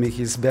called me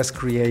his best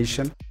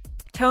creation.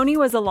 Tony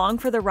was along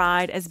for the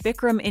ride as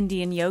Bikram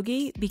Indian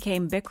Yogi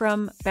became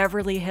Bikram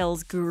Beverly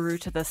Hills Guru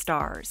to the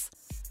stars.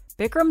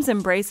 Bikram's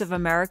embrace of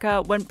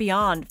America went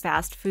beyond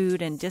fast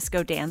food and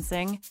disco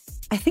dancing.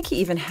 I think he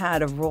even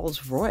had a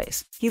Rolls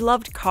Royce. He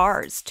loved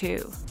cars,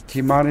 too.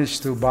 He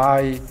managed to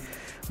buy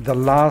the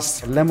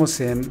last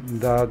limousine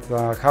that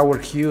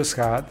Howard Hughes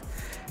had.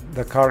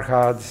 The car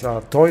had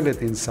a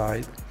toilet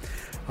inside.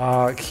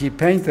 He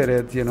painted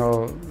it,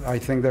 I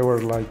think there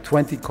were like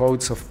 20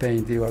 coats of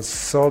paint. It was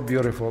so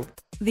beautiful.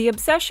 The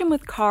obsession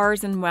with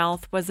cars and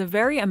wealth was a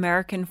very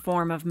American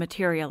form of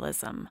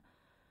materialism.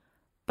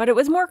 But it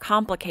was more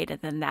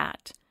complicated than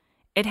that.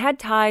 It had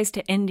ties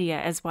to India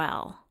as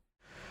well.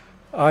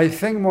 I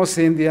think most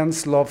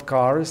Indians love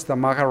cars. The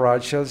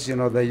Maharajas,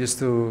 they used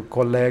to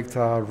collect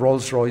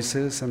Rolls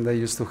Royces, and they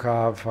used to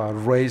have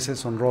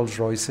races on Rolls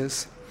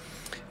Royces.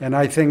 And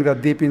I think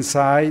that deep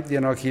inside,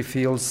 he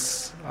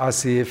feels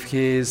as if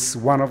he's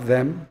one of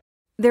them.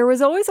 There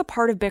was always a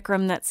part of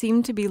Bikram that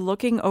seemed to be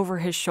looking over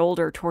his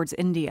shoulder towards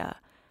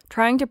India,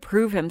 trying to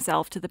prove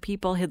himself to the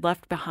people he'd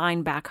left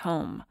behind back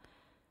home.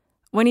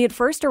 When he had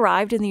first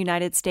arrived in the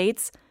United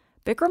States,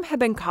 Bikram had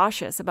been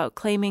cautious about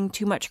claiming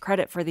too much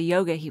credit for the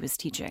yoga he was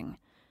teaching.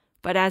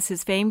 But as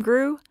his fame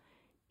grew,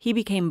 he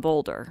became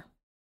bolder.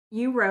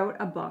 You wrote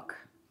a book.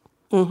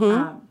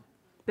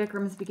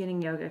 Bikram's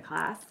Beginning Yoga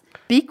Class.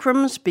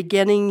 Bikram's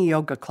Beginning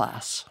Yoga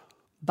Class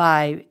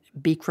by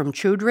Bikram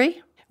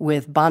Choudhury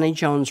with Bonnie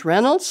Jones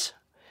Reynolds,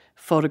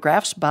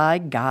 photographs by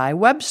Guy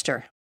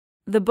Webster.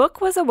 The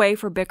book was a way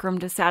for Bikram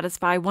to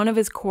satisfy one of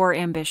his core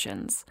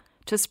ambitions,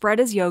 to spread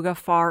his yoga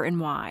far and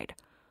wide,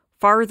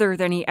 farther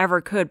than he ever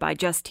could by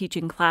just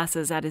teaching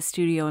classes at his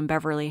studio in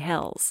Beverly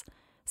Hills.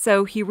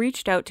 So he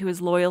reached out to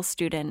his loyal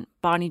student,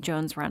 Bonnie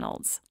Jones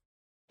Reynolds.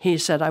 He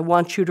said, I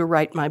want you to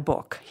write my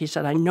book. He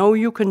said, I know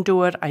you can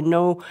do it. I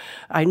know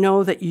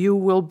that you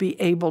will be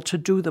able to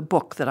do the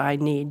book that I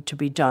need to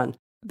be done.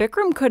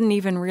 Bikram couldn't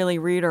even really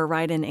read or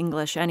write in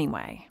English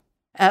anyway.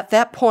 At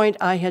that point,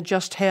 I had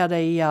just had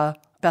a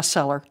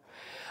bestseller,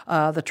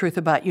 The Truth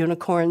About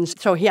Unicorns.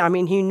 So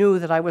he knew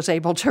that I was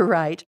able to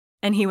write.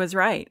 And he was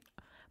right.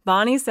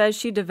 Bonnie says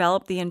she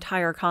developed the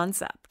entire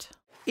concept.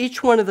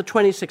 Each one of the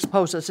 26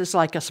 poses is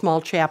like a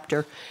small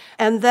chapter.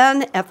 And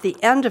then at the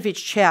end of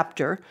each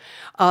chapter,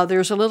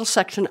 there's a little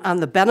section on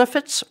the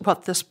benefits,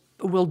 what this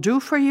will do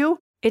for you.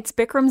 It's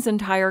Bikram's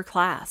entire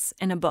class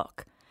in a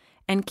book.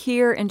 And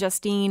Keir and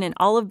Justine and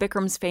all of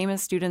Bikram's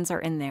famous students are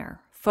in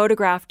there,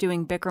 photographed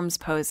doing Bikram's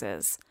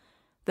poses,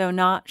 though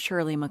not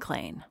Shirley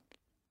MacLaine.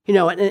 You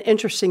know, an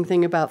interesting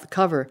thing about the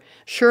cover,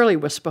 Shirley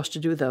was supposed to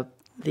do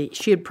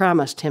she had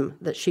promised him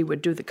that she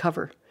would do the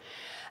cover.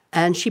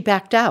 And she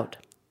backed out.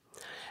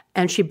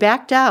 And she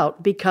backed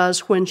out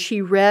because when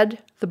she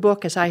read the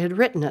book as I had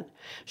written it,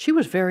 she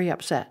was very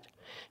upset.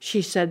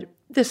 She said,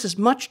 "This is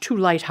much too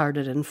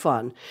lighthearted and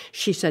fun."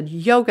 She said,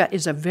 "Yoga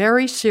is a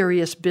very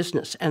serious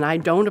business, and I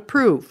don't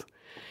approve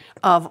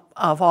of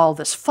all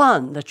this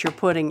fun that you're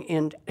putting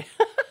in."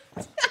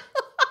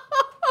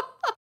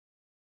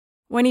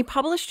 When he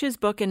published his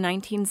book in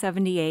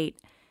 1978,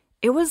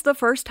 it was the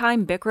first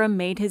time Bikram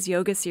made his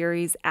yoga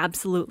series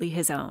absolutely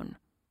his own,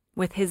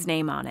 with his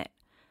name on it,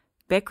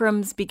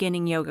 Bikram's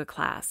Beginning Yoga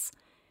Class,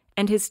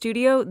 and his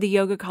studio, the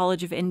Yoga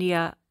College of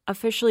India,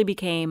 officially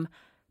became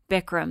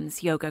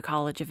Bikram's Yoga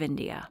College of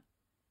India.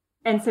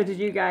 And so did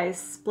you guys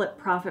split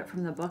profit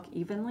from the book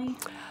evenly?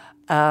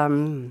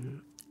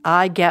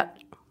 I get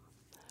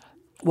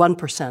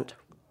 1%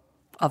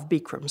 of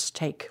Bikram's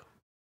take.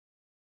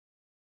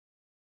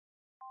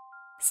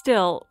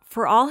 Still,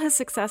 for all his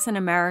success in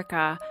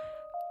America,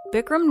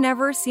 Bikram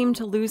never seemed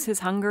to lose his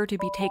hunger to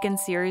be taken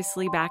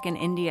seriously back in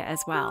India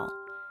as well.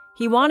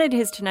 He wanted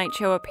his Tonight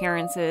Show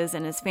appearances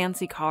and his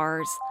fancy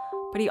cars,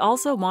 but he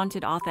also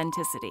wanted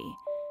authenticity.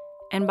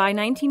 And by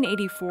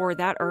 1984,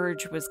 that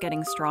urge was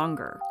getting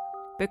stronger.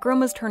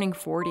 Bikram was turning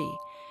 40,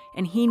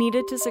 and he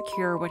needed to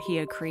secure what he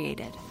had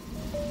created.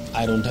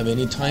 I don't have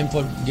any time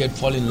for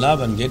fall in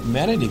love and get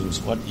married, even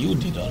what you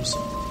did also,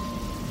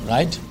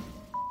 right?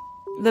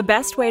 The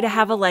best way to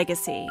have a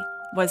legacy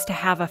was to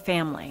have a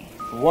family.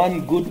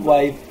 One good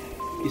wife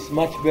is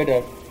much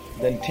better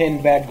than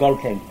 10 bad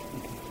girlfriends.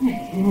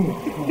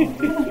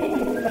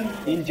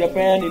 In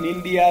Japan, in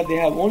India, they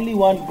have only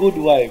one good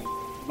wife.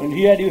 And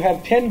here you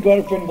have 10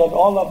 girlfriends, but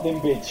all of them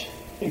bitch.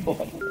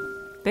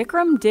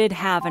 Bikram did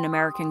have an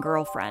American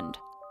girlfriend.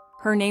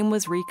 Her name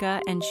was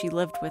Rika, and she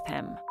lived with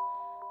him.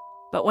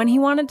 But when he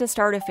wanted to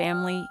start a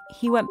family,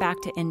 he went back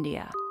to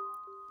India.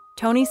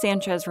 Tony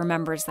Sanchez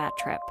remembers that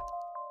trip.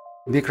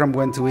 Bikram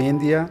went to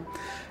India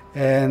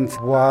and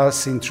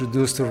was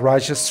introduced to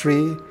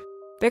Rajashree.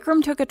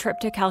 Bikram took a trip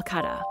to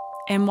Calcutta,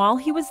 and while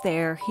he was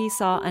there, he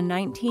saw a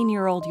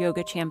 19-year-old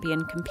yoga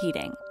champion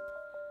competing.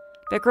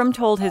 Bikram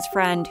told his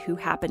friend, who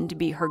happened to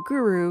be her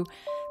guru,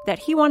 that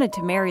he wanted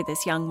to marry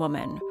this young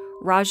woman,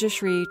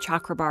 Rajashree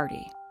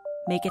Chakrabarti.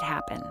 Make it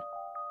happen.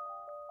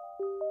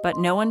 But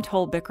no one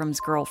told Bikram's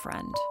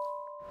girlfriend.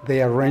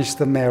 They arranged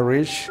the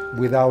marriage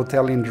without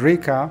telling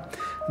Rika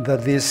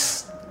that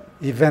this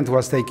event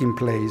was taking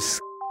place.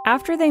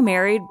 After they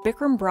married,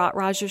 Bikram brought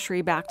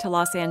Rajashree back to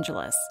Los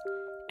Angeles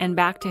and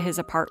back to his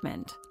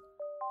apartment.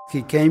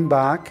 He came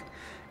back,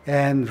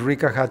 and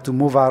Rika had to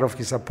move out of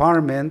his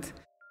apartment.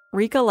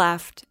 Rika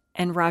left,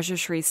 and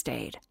Rajashree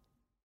stayed.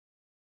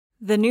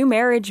 The new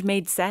marriage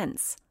made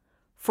sense.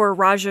 For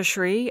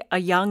Rajashree, a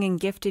young and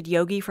gifted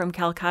yogi from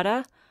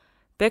Calcutta,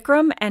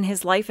 Bikram and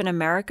his life in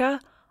America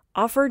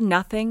offered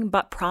nothing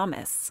but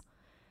promise.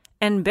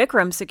 And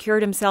Bikram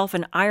secured himself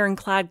an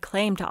ironclad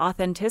claim to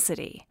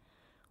authenticity.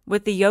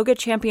 With the yoga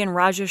champion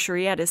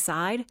Rajashree at his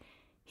side,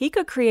 he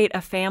could create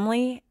a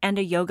family and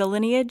a yoga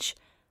lineage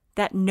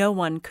that no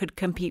one could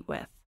compete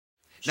with.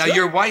 Now,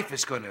 your wife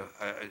is going to...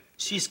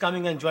 She's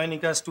coming and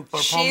joining us to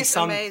perform She's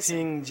something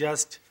amazing.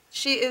 just...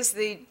 She is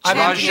the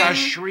champion.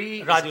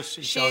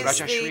 Rajashree. She's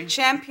the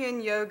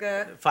champion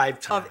yoga 5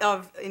 times.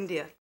 of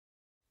India.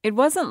 It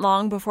wasn't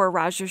long before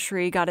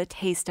Rajashree got a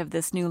taste of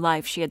this new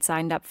life she had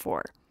signed up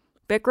for.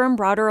 Bikram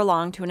brought her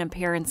along to an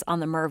appearance on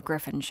the Merv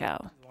Griffin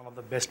show. One of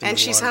the best and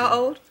she's how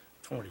old?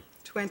 20.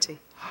 20.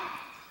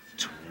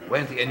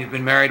 20, and you've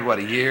been married, what,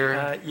 a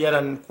year? Year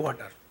and a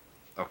quarter.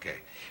 Okay.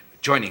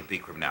 Joining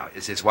Bikram now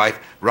is his wife,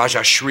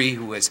 Rajashree,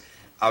 who has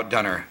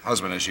outdone her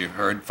husband, as you've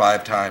heard,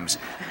 5 times,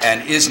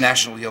 and is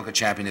National Yoga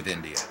Champion of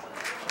India.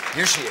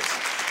 Here she is.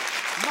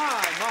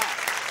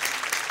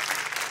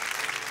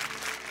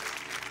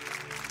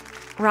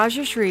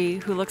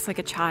 Rajashree, who looks like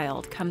a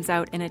child, comes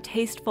out in a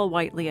tasteful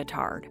white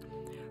leotard.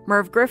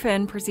 Merv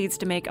Griffin proceeds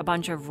to make a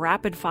bunch of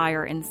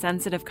rapid-fire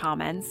insensitive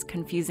comments,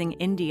 confusing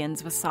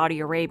Indians with Saudi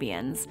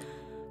Arabians.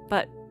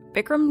 But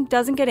Bikram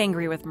doesn't get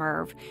angry with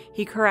Merv.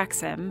 He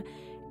corrects him,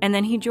 and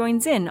then he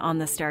joins in on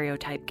the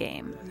stereotype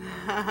game.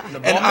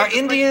 And are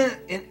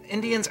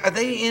Indians, are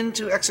they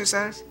into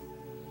exercise?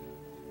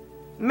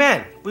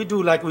 Man, we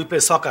play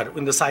soccer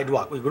in the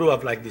sidewalk. We grew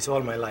up like this all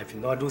my life,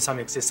 I do some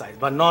exercise,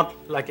 but not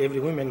like every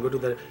woman go to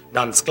the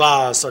dance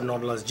class or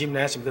not like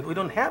gymnasium, because we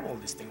don't have all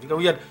these things.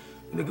 Because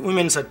the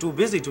women are too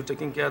busy to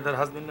taking care of their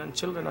husband and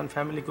children and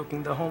family,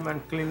 cooking the home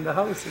and cleaning the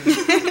house.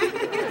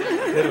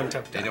 They don't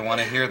have time. They don't want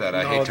to hear that.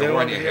 I hate to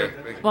warn you here.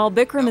 While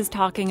Bikram is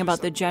talking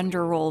about the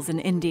gender roles in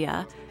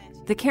India,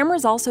 the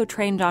camera's also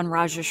trained on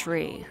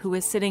Rajashree, who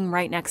is sitting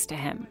right next to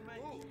him.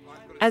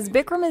 As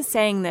Bikram is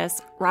saying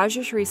this,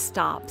 Rajashree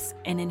stops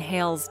and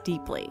inhales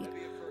deeply.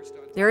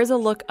 There is a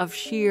look of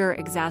sheer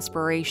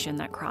exasperation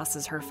that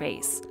crosses her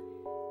face.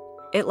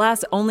 It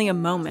lasts only a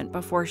moment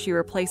before she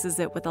replaces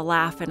it with a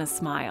laugh and a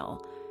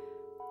smile.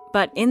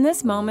 But in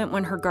this moment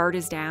when her guard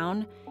is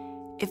down,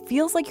 it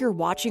feels like you're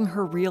watching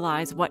her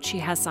realize what she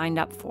has signed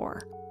up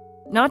for.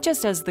 Not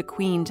just as the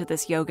queen to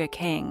this yoga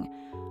king,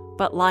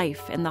 but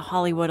life in the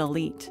Hollywood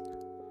elite.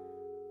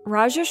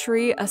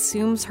 Rajashree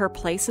assumes her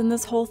place in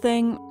this whole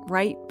thing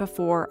right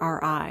before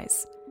our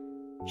eyes.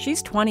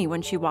 She's 20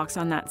 when she walks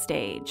on that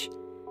stage.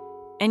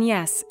 And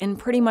yes, in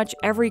pretty much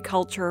every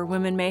culture,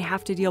 women may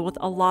have to deal with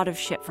a lot of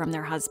shit from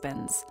their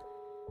husbands.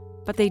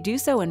 But they do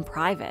so in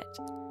private.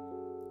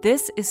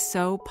 This is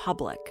so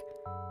public.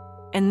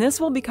 And this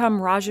will become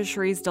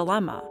Rajashree's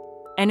dilemma.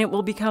 And it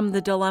will become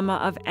the dilemma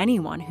of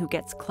anyone who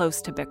gets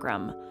close to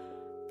Bikram.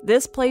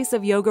 This place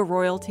of yoga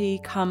royalty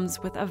comes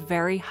with a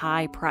very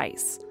high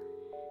price.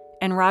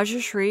 And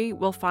Rajashree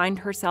will find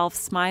herself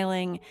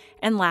smiling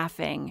and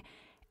laughing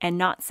and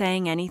not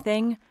saying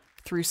anything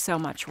through so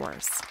much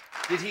worse.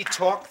 Did he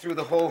talk through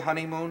the whole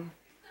honeymoon?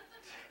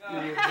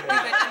 Because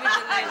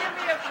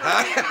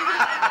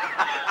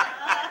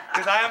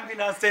I have been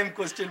asked the same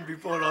question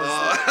before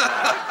also.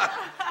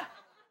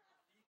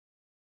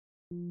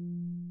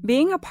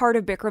 Being a part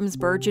of Bikram's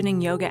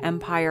burgeoning yoga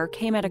empire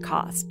came at a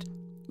cost.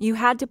 You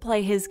had to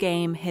play his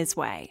game his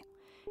way.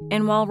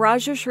 And while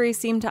Rajashree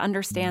seemed to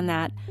understand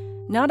that,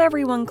 not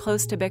everyone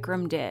close to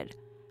Bikram did.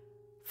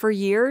 For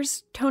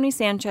years, Tony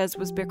Sanchez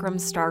was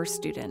Bikram's star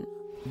student.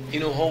 You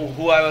know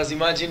who I was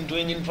imagining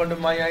doing in front of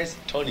my eyes?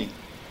 Tony.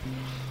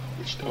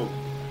 Which Tony?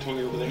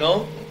 Tony over there?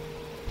 No,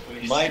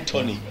 my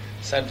Tony,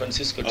 San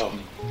Francisco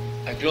Tony.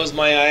 I closed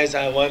my eyes,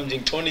 I'm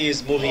imagining Tony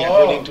is moving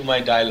according to my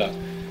dialogue.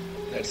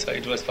 That's why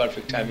it was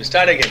perfect time.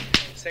 Start again.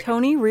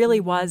 Tony really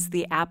was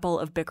the apple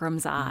of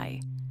Bikram's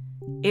eye.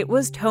 It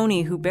was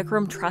Tony who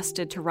Bikram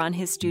trusted to run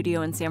his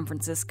studio in San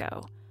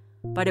Francisco.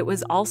 But it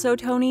was also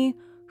Tony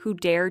who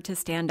dared to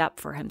stand up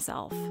for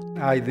himself.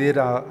 I did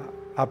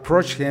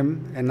approach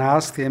him and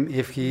asked him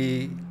if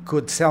he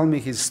could sell me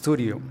his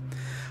studio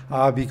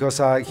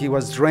because he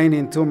was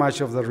draining too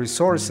much of the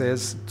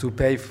resources to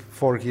pay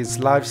for his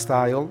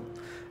lifestyle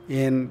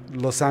in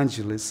Los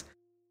Angeles.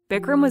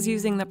 Bikram was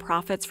using the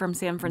profits from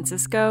San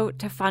Francisco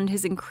to fund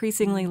his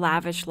increasingly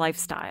lavish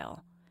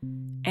lifestyle.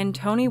 And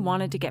Tony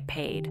wanted to get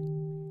paid.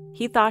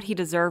 He thought he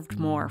deserved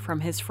more from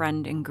his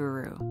friend and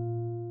guru.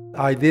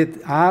 I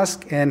did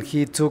ask, and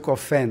he took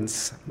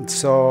offense.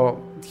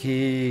 So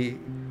he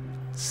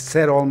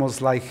said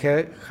almost like,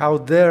 hey, how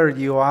dare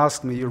you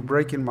ask me? You're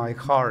breaking my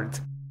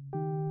heart.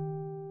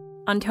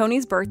 On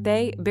Tony's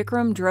birthday,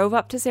 Bikram drove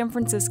up to San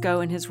Francisco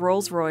in his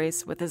Rolls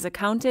Royce with his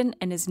accountant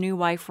and his new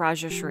wife,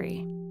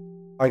 Rajashree.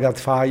 I got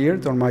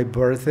fired on my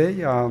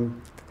birthday,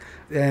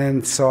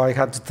 and so I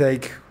had to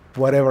take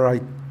whatever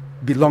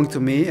belonged to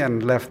me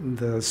and left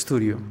the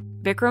studio.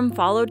 Bikram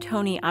followed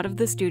Tony out of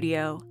the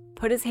studio,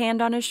 put his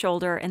hand on his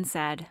shoulder and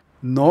said,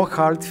 "No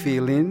hard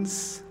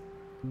feelings.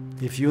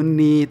 If you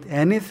need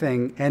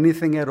anything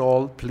at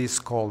all, please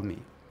call me."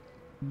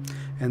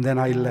 And then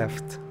I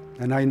left,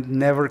 and I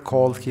never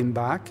called him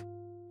back.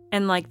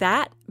 And like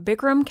that,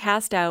 Bikram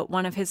cast out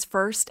one of his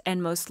first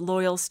and most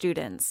loyal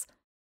students.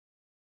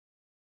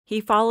 He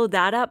followed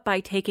that up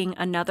by taking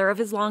another of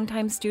his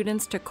longtime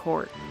students to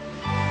court.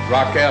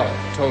 Raquel,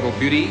 Total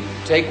Beauty,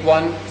 take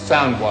one,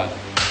 sound one.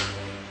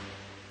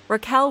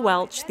 Raquel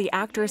Welch, the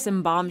actress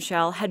in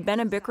Bombshell, had been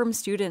a Bikram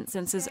student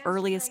since his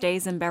earliest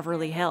days in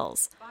Beverly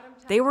Hills.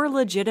 They were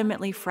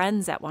legitimately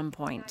friends at one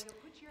point,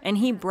 and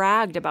he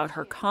bragged about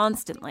her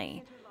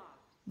constantly.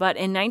 But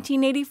in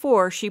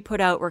 1984, she put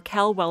out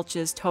Raquel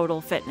Welch's Total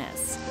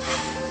Fitness.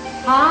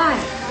 Hi.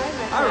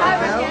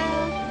 Hi,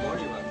 Raquel. Good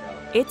morning,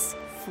 Raquel. It's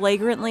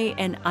flagrantly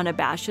and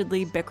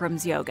unabashedly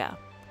Bikram's yoga.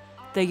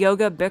 The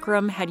yoga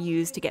Bikram had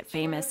used to get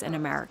famous in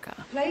America.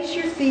 Place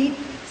your feet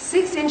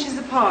 6 inches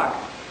apart.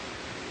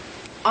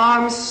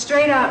 Arms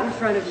straight out in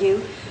front of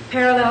you,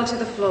 parallel to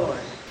the floor.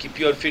 Keep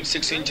your feet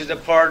 6 inches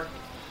apart.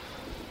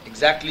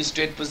 Exactly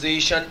straight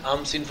position.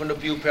 Arms in front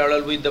of you,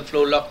 parallel with the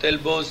floor. Locked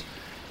elbows.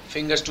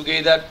 Fingers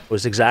together. It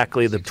was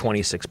exactly the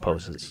 26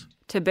 poses.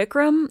 To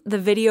Bikram, the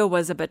video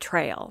was a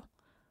betrayal.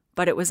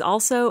 But it was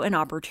also an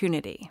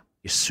opportunity.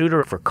 He sued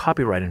her for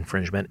copyright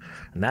infringement,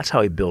 and that's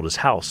how he built his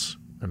house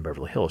in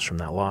Beverly Hills from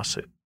that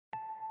lawsuit.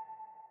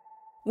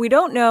 We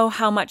don't know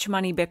how much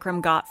money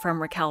Bikram got from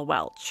Raquel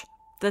Welch.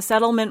 The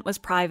settlement was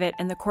private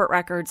and the court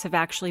records have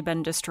actually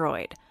been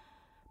destroyed.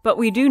 But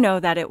we do know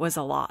that it was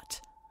a lot.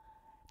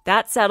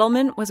 That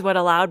settlement was what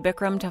allowed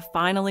Bikram to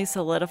finally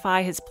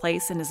solidify his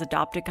place in his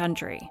adopted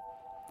country.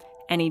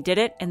 And he did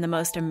it in the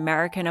most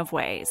American of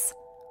ways,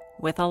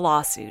 with a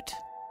lawsuit.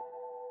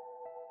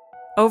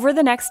 Over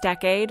the next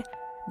decade,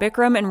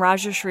 Bikram and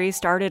Rajashree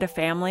started a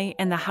family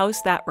in the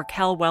house that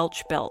Raquel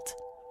Welch built.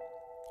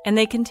 And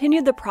they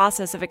continued the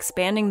process of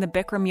expanding the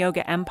Bikram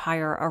yoga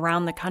empire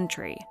around the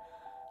country.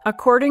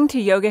 According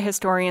to yoga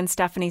historian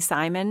Stephanie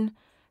Simon,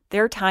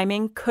 their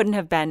timing couldn't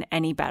have been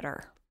any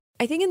better.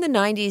 I think in the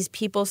 90s,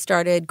 people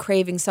started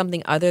craving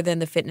something other than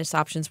the fitness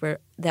options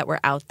that were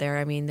out there.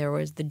 I mean, there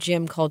was the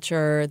gym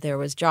culture, there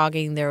was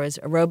jogging, there was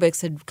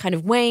aerobics had kind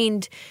of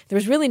waned. There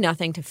was really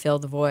nothing to fill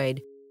the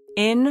void.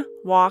 In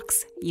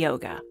walks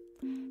yoga.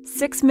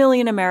 6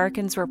 million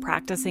Americans were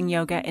practicing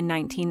yoga in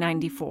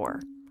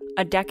 1994.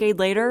 A decade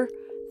later,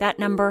 that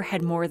number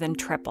had more than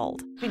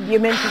tripled. You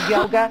mentioned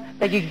yoga,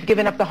 that you've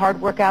given up the hard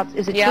workouts.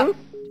 Is it true?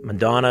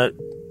 Madonna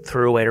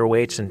threw away her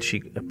weights and she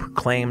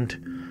proclaimed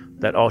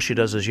that all she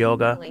does is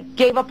yoga.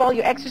 Gave up all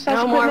your exercise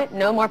equipment?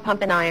 No more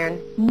pump and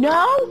iron.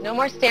 No? No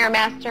more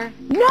Stairmaster.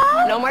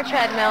 No? No more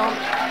treadmill.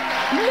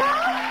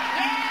 No?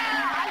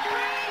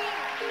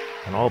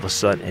 And all of a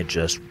sudden,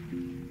 it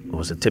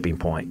was a tipping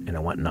point, and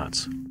it went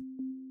nuts.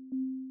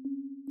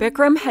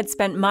 Bikram had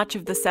spent much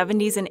of the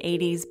 70s and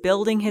 80s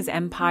building his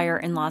empire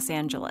in Los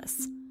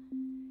Angeles.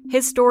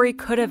 His story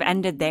could have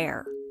ended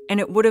there, and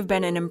it would have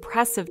been an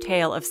impressive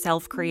tale of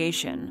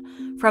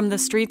self-creation, from the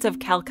streets of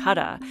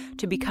Calcutta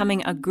to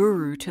becoming a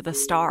guru to the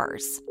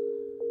stars.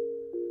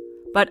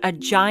 But a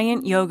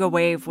giant yoga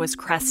wave was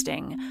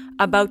cresting,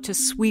 about to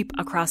sweep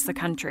across the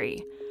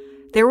country.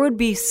 There would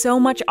be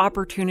so much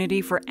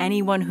opportunity for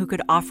anyone who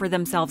could offer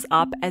themselves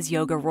up as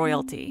yoga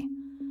royalty.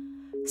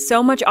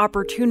 So much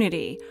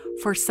opportunity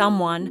for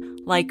someone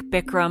like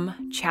Bikram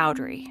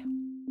Choudhury.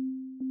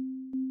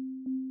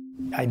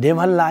 I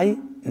never lie,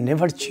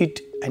 never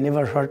cheat, I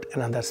never hurt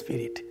another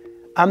spirit.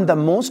 I'm the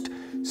most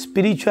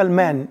spiritual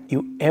man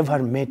you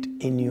ever met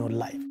in your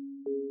life.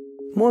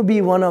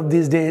 Maybe one of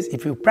these days,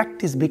 if you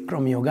practice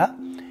Bikram yoga,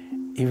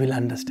 you will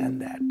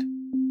understand that.